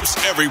fingertips,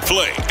 every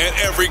play and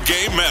every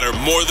game matter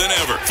more than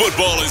ever.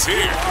 Football is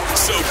here,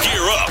 so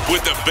gear up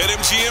with the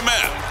BetMGM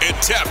app and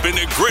tap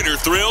into greater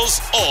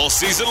thrills all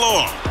season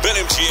long.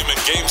 BetMGM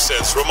and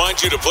GameSense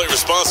remind you to play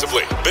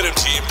responsibly.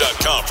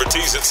 BetMGM.com for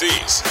T's and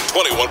C's.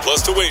 21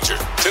 plus to wager.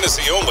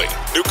 Tennessee only.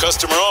 New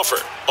customer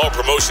offer. All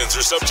promotions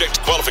are subject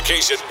to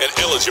qualification and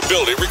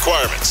eligibility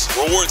requirements.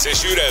 Rewards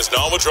issued as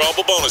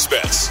non-withdrawable bonus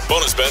bets.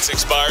 Bonus bets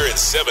expire in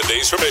 7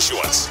 days from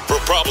issuance. For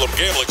problem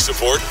gambling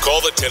support, call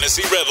the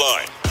Tennessee Red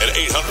Line at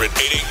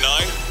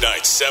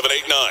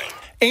 800-889-9789.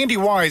 Andy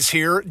Wise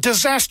here.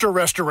 Disaster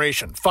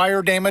restoration.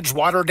 Fire damage,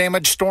 water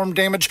damage, storm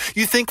damage.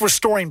 You think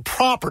restoring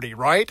property,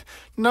 right?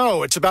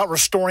 No, it's about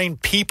restoring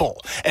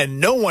people. And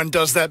no one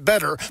does that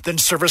better than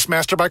Service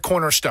Master by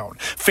Cornerstone.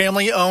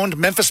 Family-owned,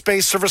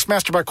 Memphis-based Service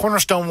Master by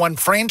Cornerstone won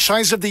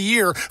Franchise of the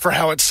Year for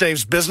how it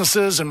saves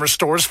businesses and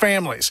restores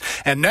families.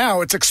 And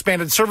now it's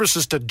expanded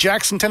services to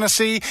Jackson,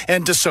 Tennessee,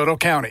 and DeSoto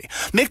County.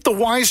 Make the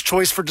wise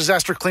choice for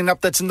disaster cleanup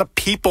that's in the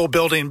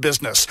people-building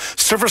business.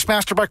 Service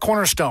Master by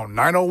Cornerstone,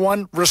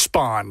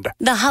 901-RESPOND.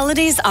 The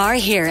holidays are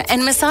here,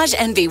 and Massage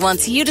Envy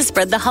wants you to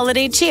spread the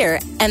holiday cheer.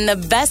 And the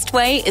best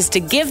way is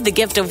to give the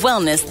gift of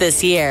wellness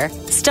this year.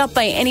 Stop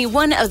by any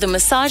one of the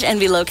Massage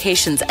Envy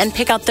locations and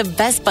pick out the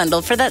best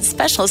bundle for that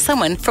special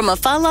someone, from a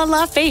Fa La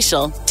La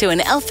facial to an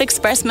Elf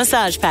Express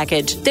massage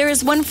package. There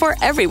is one for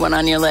everyone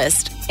on your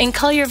list. In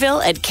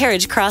Collierville at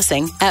Carriage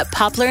Crossing, at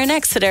Poplar and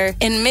Exeter,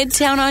 in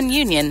Midtown on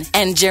Union,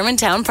 and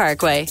Germantown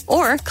Parkway.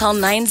 Or call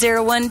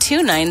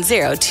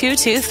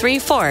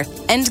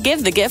 901-290-2234 and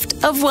give the gift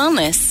of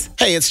wellness.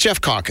 Hey, it's Geoff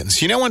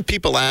Calkins. You know when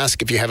people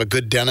ask if you have a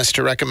good dentist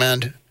to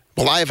recommend?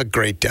 Well, I have a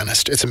great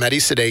dentist. It's Mehdi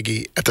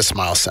Sadeghi at the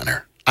Smile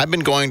Center. I've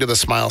been going to the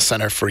Smile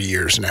Center for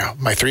years now.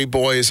 My 3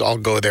 boys all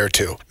go there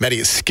too. Mehdi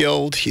is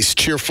skilled, he's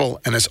cheerful,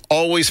 and has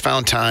always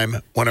found time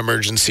when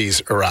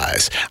emergencies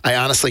arise. I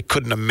honestly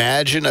couldn't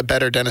imagine a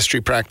better dentistry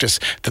practice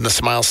than the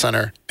Smile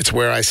Center. It's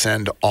where I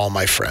send all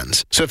my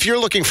friends. So if you're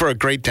looking for a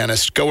great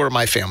dentist, go where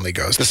my family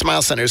goes. The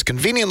Smile Center is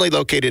conveniently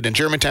located in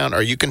Germantown,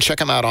 or you can check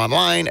them out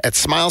online at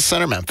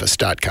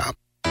smilecentermemphis.com.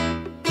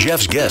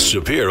 Geoff's guests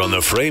appear on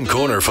the Frame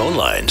Corner phone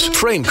lines.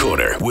 Frame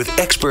Corner, with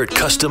expert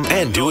custom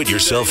and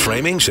do-it-yourself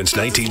framing since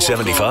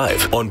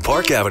 1975 on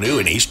Park Avenue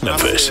in East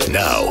Memphis.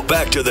 Now,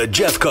 back to the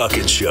Geoff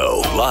Calkins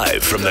Show,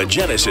 live from the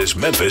Genesis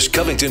Memphis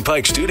Covington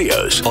Pike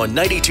Studios on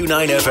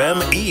 92.9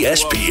 FM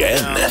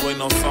ESPN.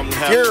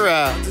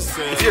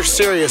 If you're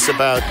serious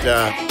about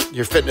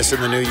your fitness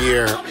in the new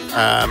year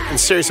and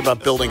serious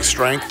about building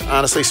strength,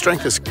 honestly,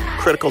 strength is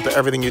critical to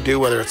everything you do,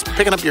 whether it's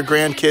picking up your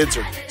grandkids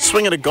or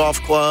swinging a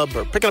golf club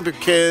or picking up your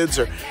kids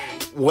or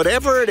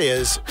whatever it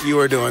is you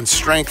are doing,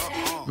 strength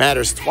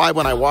matters. It's why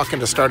when I walk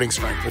into Starting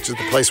Strength, which is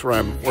the place where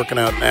I'm working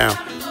out now,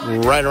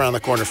 right around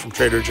the corner from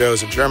Trader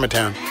Joe's in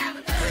Germantown,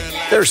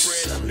 there's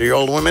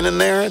 70-year-old women in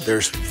there,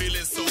 there's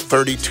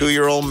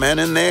 32-year-old men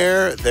in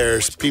there,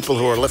 there's people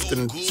who are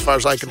lifting, as far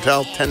as I can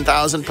tell,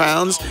 10,000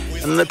 pounds,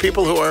 and then the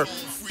people who are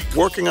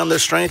working on their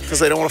strength because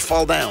they don't want to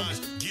fall down.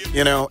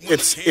 You know,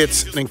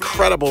 it's an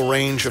incredible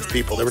range of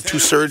people. There were 2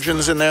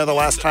 surgeons in there the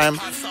last time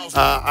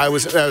I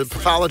was, a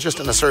pathologist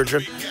and a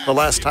surgeon. The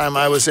last time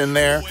I was in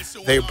there,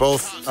 they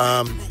both,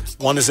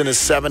 one is in his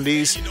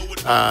 70s,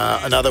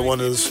 another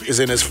one is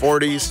in his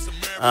 40s,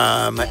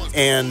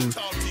 and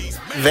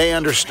they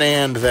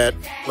understand that,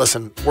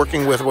 listen,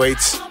 working with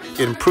weights,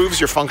 it improves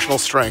your functional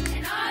strength,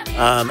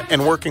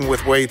 and working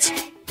with weights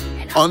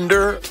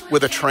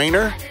with a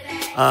trainer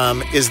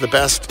is the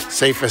best,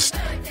 safest,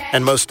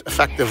 and most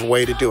effective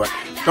way to do it.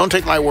 Don't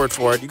take my word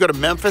for it. You go to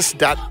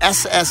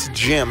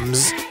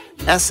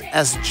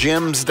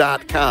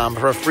memphis.ssgyms.com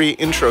for a free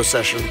intro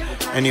session,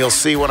 and you'll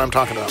see what I'm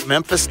talking about.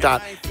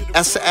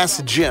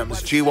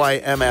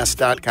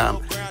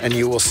 memphis.ssgyms.com, and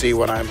you will see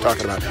what I'm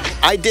talking about.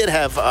 I did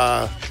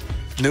have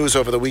news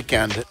over the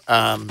weekend.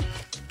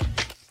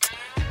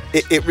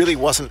 It really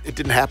wasn't, it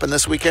didn't happen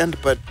this weekend,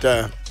 but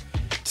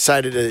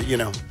decided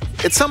to,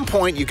 at some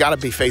point, you got to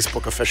be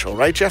Facebook official,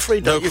 right, Jeffrey?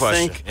 Don't you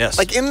think? Yes.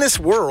 Like, in this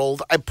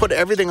world, I put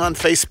everything on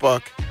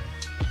Facebook,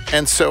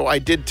 and so I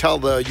did tell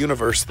the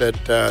universe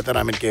that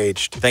I'm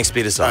engaged. Thanks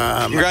be to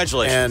God.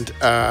 Congratulations.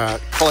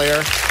 And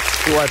Claire,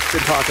 who I've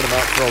been talking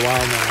about for a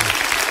while now,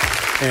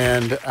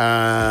 and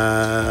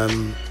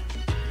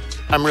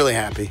I'm really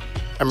happy.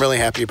 I'm really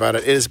happy about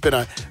it. It has been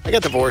I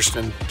got divorced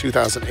in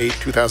 2008,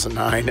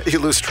 2009. You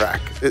lose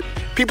track.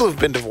 People who've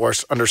been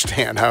divorced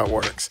understand how it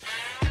works.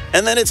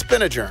 And then it's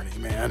been a journey,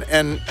 man.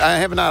 And I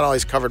have not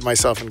always covered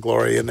myself in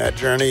glory in that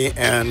journey.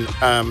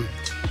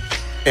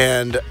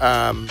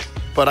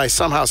 But I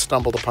somehow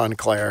stumbled upon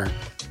Claire,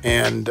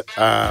 and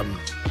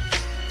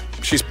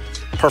she's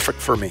perfect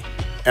for me.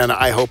 and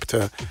I hope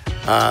to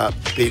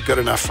be good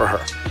enough for her.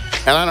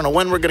 And I don't know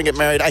when we're going to get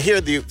married. I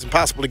hear it's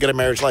impossible to get a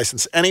marriage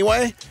license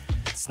anyway.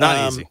 It's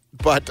not easy.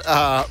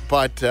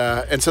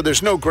 And so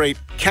there's no great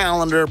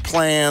calendar,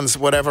 plans,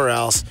 whatever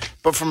else.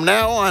 But from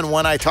now on,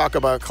 when I talk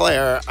about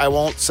Claire, I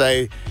won't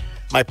say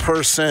my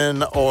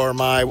person or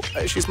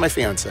she's my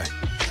fiance.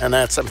 And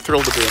I'm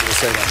thrilled to be able to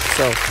say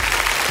that.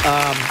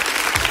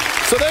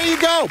 So there you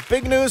go.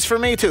 Big news for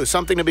me, too.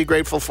 Something to be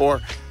grateful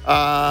for.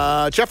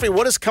 Jeffrey,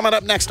 what is coming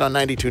up next on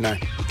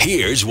 92.9?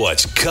 Here's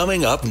what's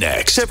coming up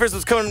next. Here's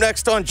what's coming up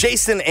next on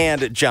Jason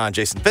and John.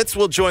 Jason Fitz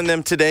will join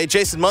them today.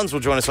 Jason Munns will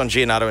join us on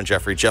Giannato and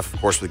Jeffrey. Jeff,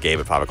 of course, with Gabe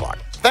at 5 o'clock.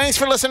 Thanks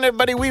for listening,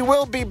 everybody. We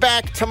will be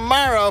back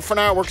tomorrow. For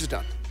now, our work is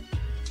done.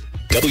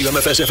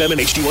 WMFS-FM and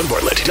HD1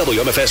 Bartlett.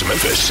 WMFS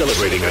Memphis,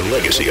 celebrating a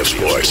legacy of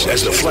sports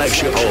as the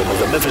flagship home of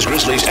the Memphis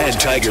Grizzlies and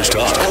Tigers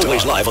talk.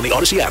 Always live on the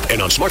Odyssey app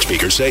and on smart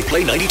speakers. Say,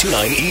 play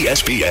 92.9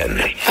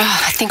 ESPN.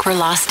 I think we're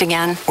lost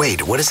again.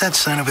 Wait, what does that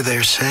sign over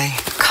there say?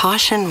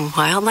 Caution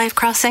wildlife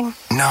crossing?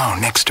 No,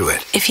 next to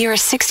it. If you're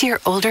 60 or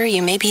older,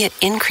 you may be at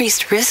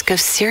increased risk of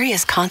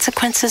serious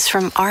consequences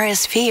from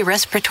RSV,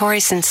 respiratory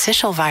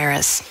syncytial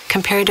virus,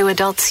 compared to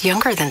adults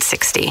younger than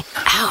 60.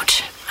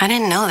 Ouch. I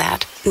didn't know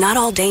that. Not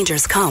all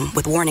dangers come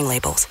with warning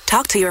labels.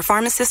 Talk to your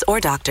pharmacist or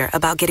doctor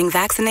about getting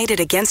vaccinated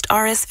against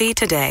RSV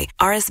today.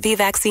 RSV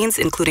vaccines,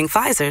 including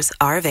Pfizer's,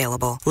 are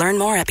available. Learn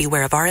more at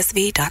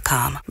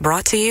bewareofrsv.com.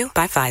 Brought to you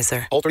by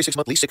Pfizer. All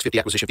 36-month lease, $650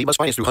 acquisition fee must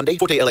finance through Hyundai.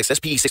 Forte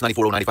LXS PE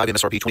 694,095,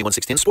 MSRP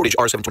 21,610. Sportage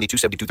R722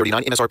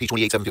 7239, MSRP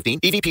 28,715.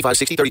 EVP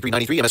 560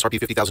 3393, MSRP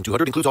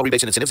 50,200. Includes all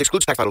rebates and incentives.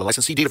 Excludes tax title and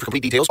license. See dealer for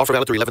complete details. Offer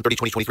valid through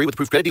 11/30/2023 with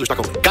approved credit dealer stock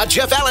only. Got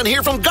Jeff Allen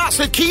here from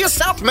Gossett Kia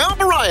South Mount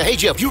Moriah. Hey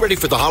Jeff, you ready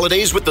for the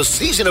holidays with the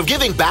season of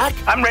giving back?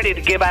 I'm ready to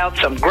give out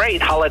some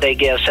great holiday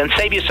gifts and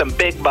save you some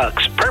big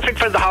bucks. Perfect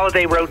for the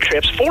holiday road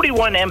trips.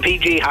 41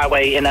 MPG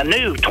Highway in a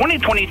new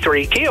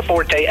 2023 Kia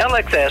Forte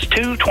LXS,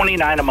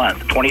 $229 a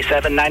month.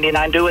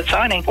 $27.99 due at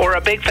signing. Or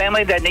a big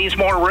family that needs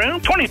more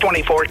room?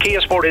 2024 Kia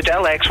Sportage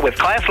LX with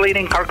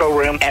class-leading cargo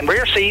room and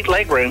rear seat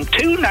leg room,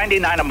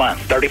 $299 a month.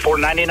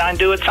 $34.99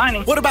 due at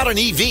signing. What about an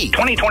EV?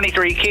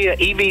 2023 Kia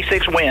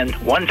EV6 Wind,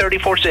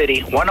 134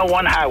 City,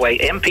 101 Highway,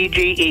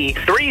 MPGE,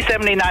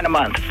 $379 a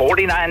month.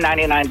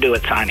 $49.99 due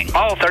at signing.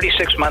 All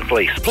 36-month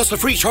lease. Plus a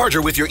free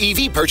charger with your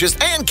EV purchase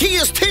and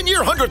Kia's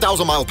 10-year,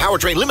 100,000-mile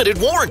powertrain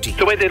limited warranty.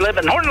 So whether you live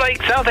in Horn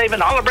Lake, South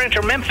Haven, Olive Branch,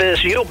 or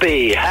Memphis, you'll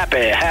be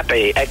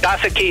happy at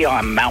Gossett Kia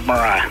on Mount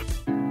Moriah.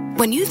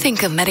 When you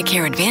think of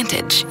Medicare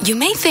Advantage, you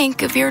may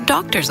think of your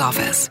doctor's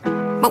office.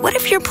 But what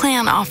if your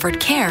plan offered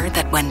care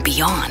that went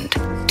beyond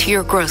to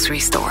your grocery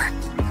store,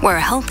 where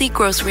a healthy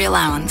grocery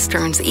allowance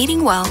turns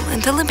eating well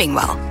into living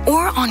well,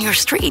 or on your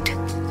street,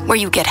 where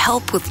you get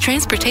help with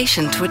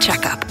transportation to a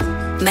checkup?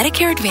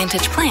 Medicare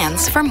Advantage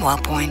plans from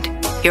WellPoint.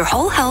 Your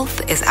whole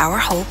health is our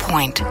whole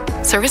point.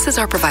 Services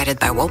are provided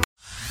by WellPoint.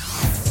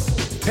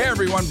 Hey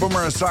everyone,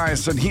 Boomer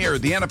Esiason here.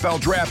 The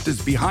NFL draft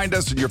is behind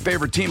us and your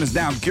favorite team is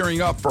now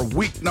gearing up for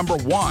week number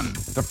 1.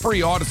 The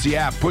free Odyssey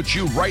app puts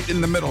you right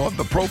in the middle of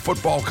the pro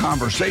football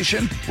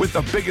conversation with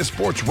the biggest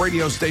sports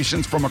radio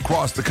stations from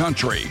across the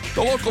country.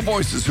 The local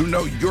voices who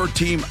know your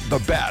team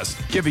the best,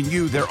 giving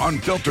you their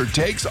unfiltered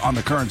takes on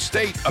the current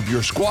state of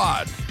your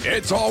squad.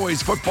 It's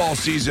always football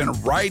season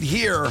right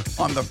here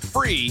on the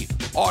free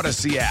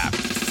Odyssey app.